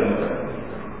dilakukan di Mekah?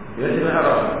 Di Masjidil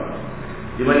Haram.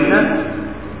 Di Madinah?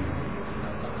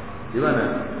 Di mana?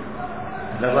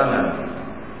 Lapangan.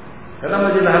 Karena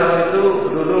Masjidil Haram itu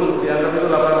dulu dianggap itu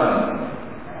lapangan.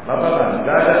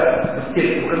 Tidak ada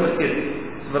masjid, bukan masjid.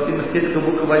 Seperti masjid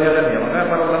kebanyakan ya. Maka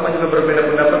para ulama juga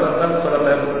berbeda pendapat tentang sholat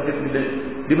masjid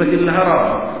di Masjidil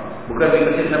Haram, bukan di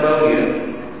Masjid Nabawi ya.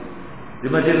 Di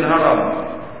Masjidil Haram.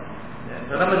 Ya,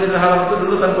 karena Masjidil Haram itu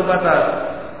dulu tanpa batas.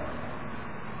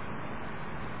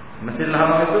 Masjidil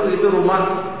Haram itu rumah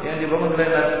yang dibangun oleh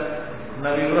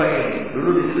Nabi Ibrahim. Dulu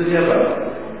di situ siapa?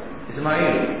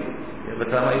 Ismail. Ya,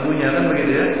 bersama ibunya kan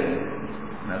begitu ya.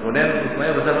 Nah, kemudian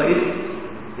Ismail bersama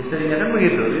istrinya kan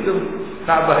begitu. Itu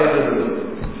Ka'bah itu dulu.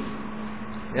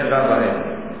 Ya, Ka'bah itu.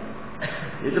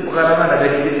 Itu pekarangan ada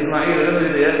Hijri Ismail kan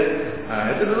begitu ya. Nah,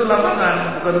 itu dulu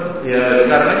lapangan, bukan ya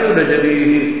sekarang aja udah jadi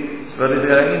seperti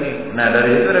sekarang ini. Nah, dari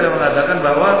itu mereka mengatakan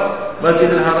bahwa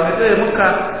Masjidil Haram itu ya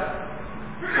Mekah.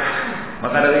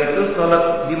 Maka dari itu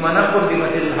sholat dimanapun di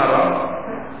Masjidil Haram,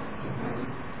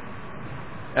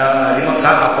 di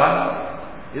Mekah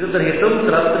itu terhitung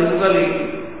 100.000 kali.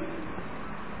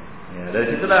 Ya, dari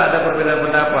situlah ada perbedaan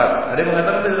pendapat. Ada yang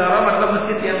mengatakan Masjidil Haram adalah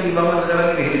masjid yang dibangun sekarang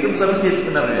ini. Itu bukan masjid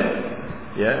sebenarnya.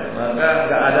 Ya, maka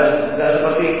nggak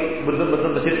seperti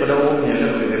bentuk-bentuk masjid pada umumnya.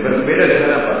 Berbeda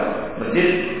dengan apa? Masjid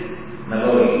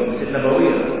Nabawi. Masjid Nabawi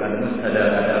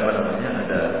ada apa namanya?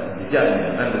 Ada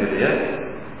jejaknya kan begitu ya.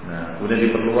 Nah, kemudian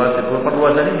diperluas.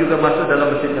 Perluasannya juga masuk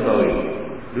dalam Masjid Nabawi.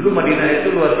 Dulu Madinah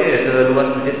itu luasnya ya seluas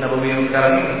Masjid Nabawi yang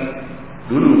sekarang ini.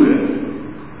 Dulu ya.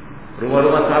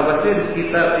 Rumah-rumah sahabat itu di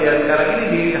sekitar ya sekarang ini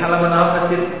di halaman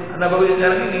Masjid Nabawi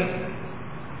sekarang ini.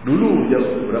 Dulu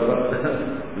jauh berapa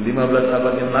 15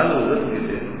 abad yang lalu kan gitu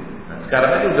ya. Nah,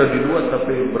 sekarang ini udah diluas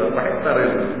sampai berapa hektar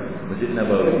itu Masjid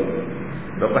Nabawi.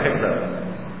 Berapa hektar?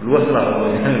 Luas lah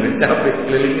pokoknya. Capek,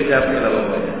 kelilingnya capek lah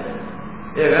pokoknya.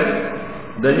 Ya kan?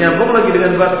 Dan nyambung lagi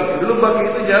dengan Baqi. Dulu Baqi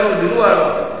itu jauh di luar.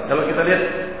 Kalau kita lihat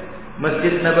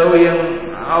Masjid Nabawi yang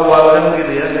awal kan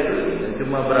gitu ya, itu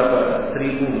cuma berapa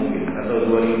 1.000 mungkin atau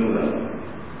 2.000 lah.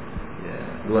 Ya,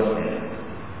 luasnya.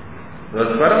 Luas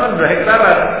sekarang kan udah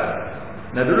hektaran.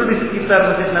 Nah dulu di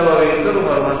sekitar Masjid Nabawi itu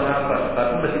rumah-rumah sahabat,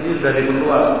 tapi masjidnya sudah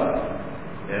diperluas.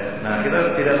 Ya, nah kita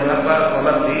tidak mengapa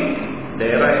sholat di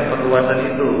daerah yang perluasan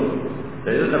itu.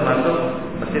 Dan itu termasuk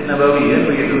Masjid Nabawi ya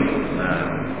begitu. Nah,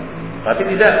 tapi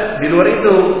tidak di luar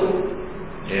itu.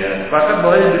 Ya, sepakat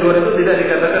bahwa yang di luar itu tidak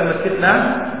dikatakan Masjid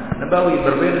Nabawi,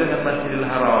 berbeda dengan Masjidil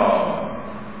Haram.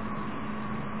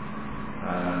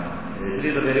 Nah, jadi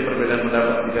terjadi perbedaan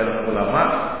pendapat di kalangan ulama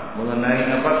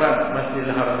mengenai apakah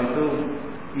Masjidil Haram itu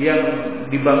yang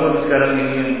dibangun sekarang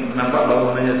ini, yang nampak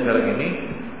bangunannya sekarang ini,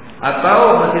 atau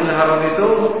Masjidil Haram itu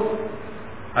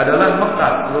adalah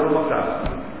Mekah, seluruh Mekah,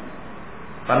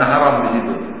 tanah haram di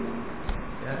situ.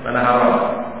 Ya, tanah haram,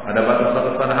 ada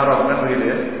batas-batas tanah haram kan begitu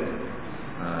ya.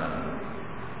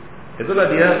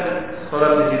 Itulah dia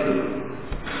sholat di situ.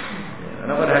 Ya,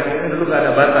 karena pada hakikatnya dulu nggak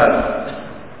ada batas.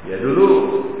 Ya dulu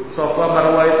Safa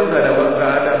Marwah itu nggak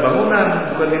ada bangunan,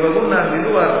 bukan di bangunan, di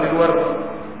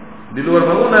luar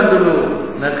bangunan dulu.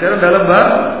 Nah sekarang dalam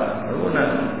bangunan.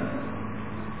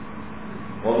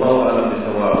 Wallahu a'lam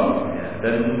bishawab. Ya,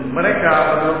 dan mereka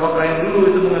penduduk Mekah yang dulu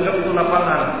itu menganggap itu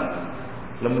lapangan,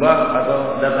 lembah atau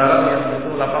dataran yang itu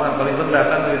lapangan paling rendah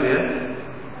kan begitu ya.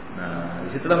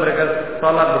 Disitulah mereka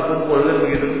sholat berkumpul kan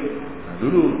begitu. Nah,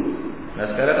 dulu.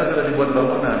 Nah sekarang kan sudah dibuat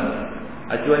bangunan.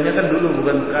 Acuannya kan dulu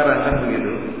bukan sekarang kan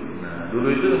begitu. Nah dulu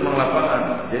itu memang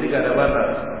lapangan, jadi tidak ada batas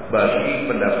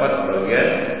bagi pendapat bagian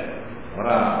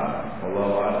orang.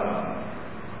 Wallahu a'lam.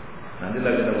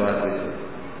 Nantilah kita bahas itu.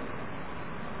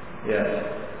 Ya.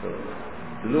 Tuh.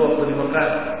 Dulu waktu di Mekah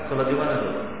sholat di mana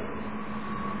tuh?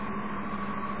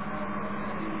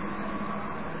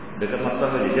 Dekat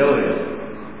maktab aja jauh ya.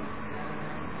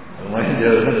 Lumayan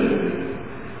jauh.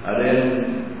 Ada yang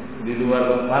di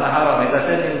luar tanah haram,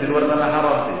 etasnya yang di luar tanah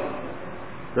haram sih.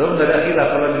 Kalau nggak ada khilaf,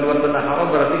 kalau di luar tanah haram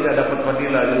berarti nggak dapat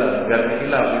fadilah jelas, nggak ada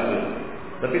khilaf itu.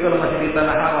 Tapi kalau masih di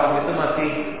tanah haram itu masih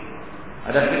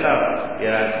ada khilaf.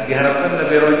 Ya diharapkan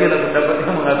lebih rajih lah pendapat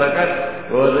yang mengatakan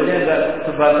bahwasanya nggak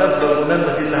sebatas bangunan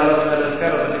Masjidil Haram yang ada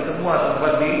sekarang, tapi semua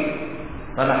tempat di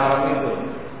tanah haram itu.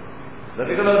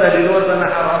 Tapi kalau udah di luar tanah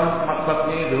haram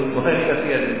maktabnya itu, wah ini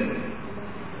kasihan.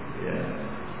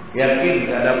 Yakin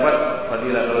tidak dapat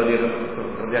fadilah kalau dia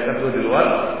kerjakan itu di luar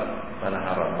tanah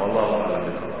haram. Wallahu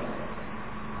a'lam bishawab.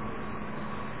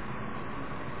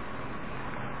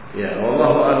 Ya,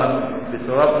 wallahu a'lam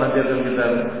bishawab. Nanti akan kita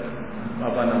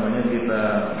kita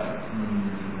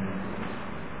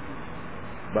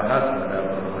bahas pada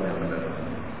pertemuan yang akan datang.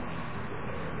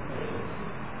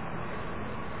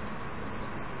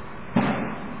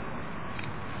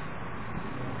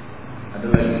 Ada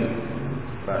lagi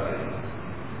terakhir.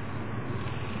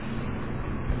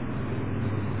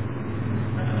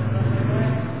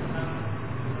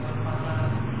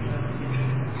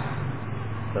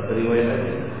 Satu riwayat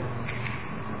aja.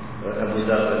 Abu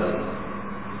Dzar tadi.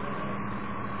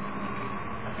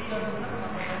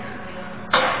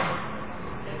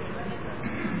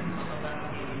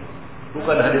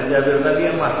 Bukan hadis Jabir tadi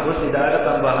yang Masbuq, tidak ada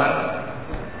tambahan.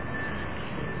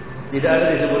 Tidak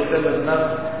ada disebutkan tentang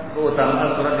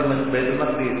keutamaan sholat di Masjid Baitul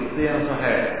Maqdis. Itu yang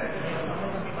sahih.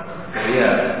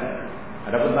 Iya.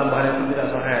 Ada tambahan itu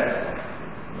tidak sahih.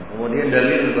 Nah, kemudian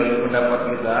dalil bagi pendapat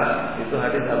kita itu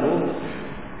hadis Abu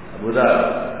Dzar.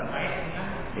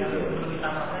 Itu.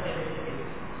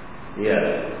 Iya.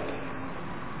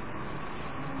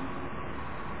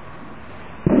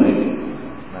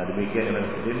 Nah demikian yang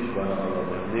kita subhanallah wa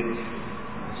bihamdihi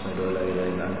asyhadu an la ilaha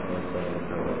illa anta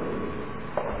astaghfiruka wa atubu ilaik.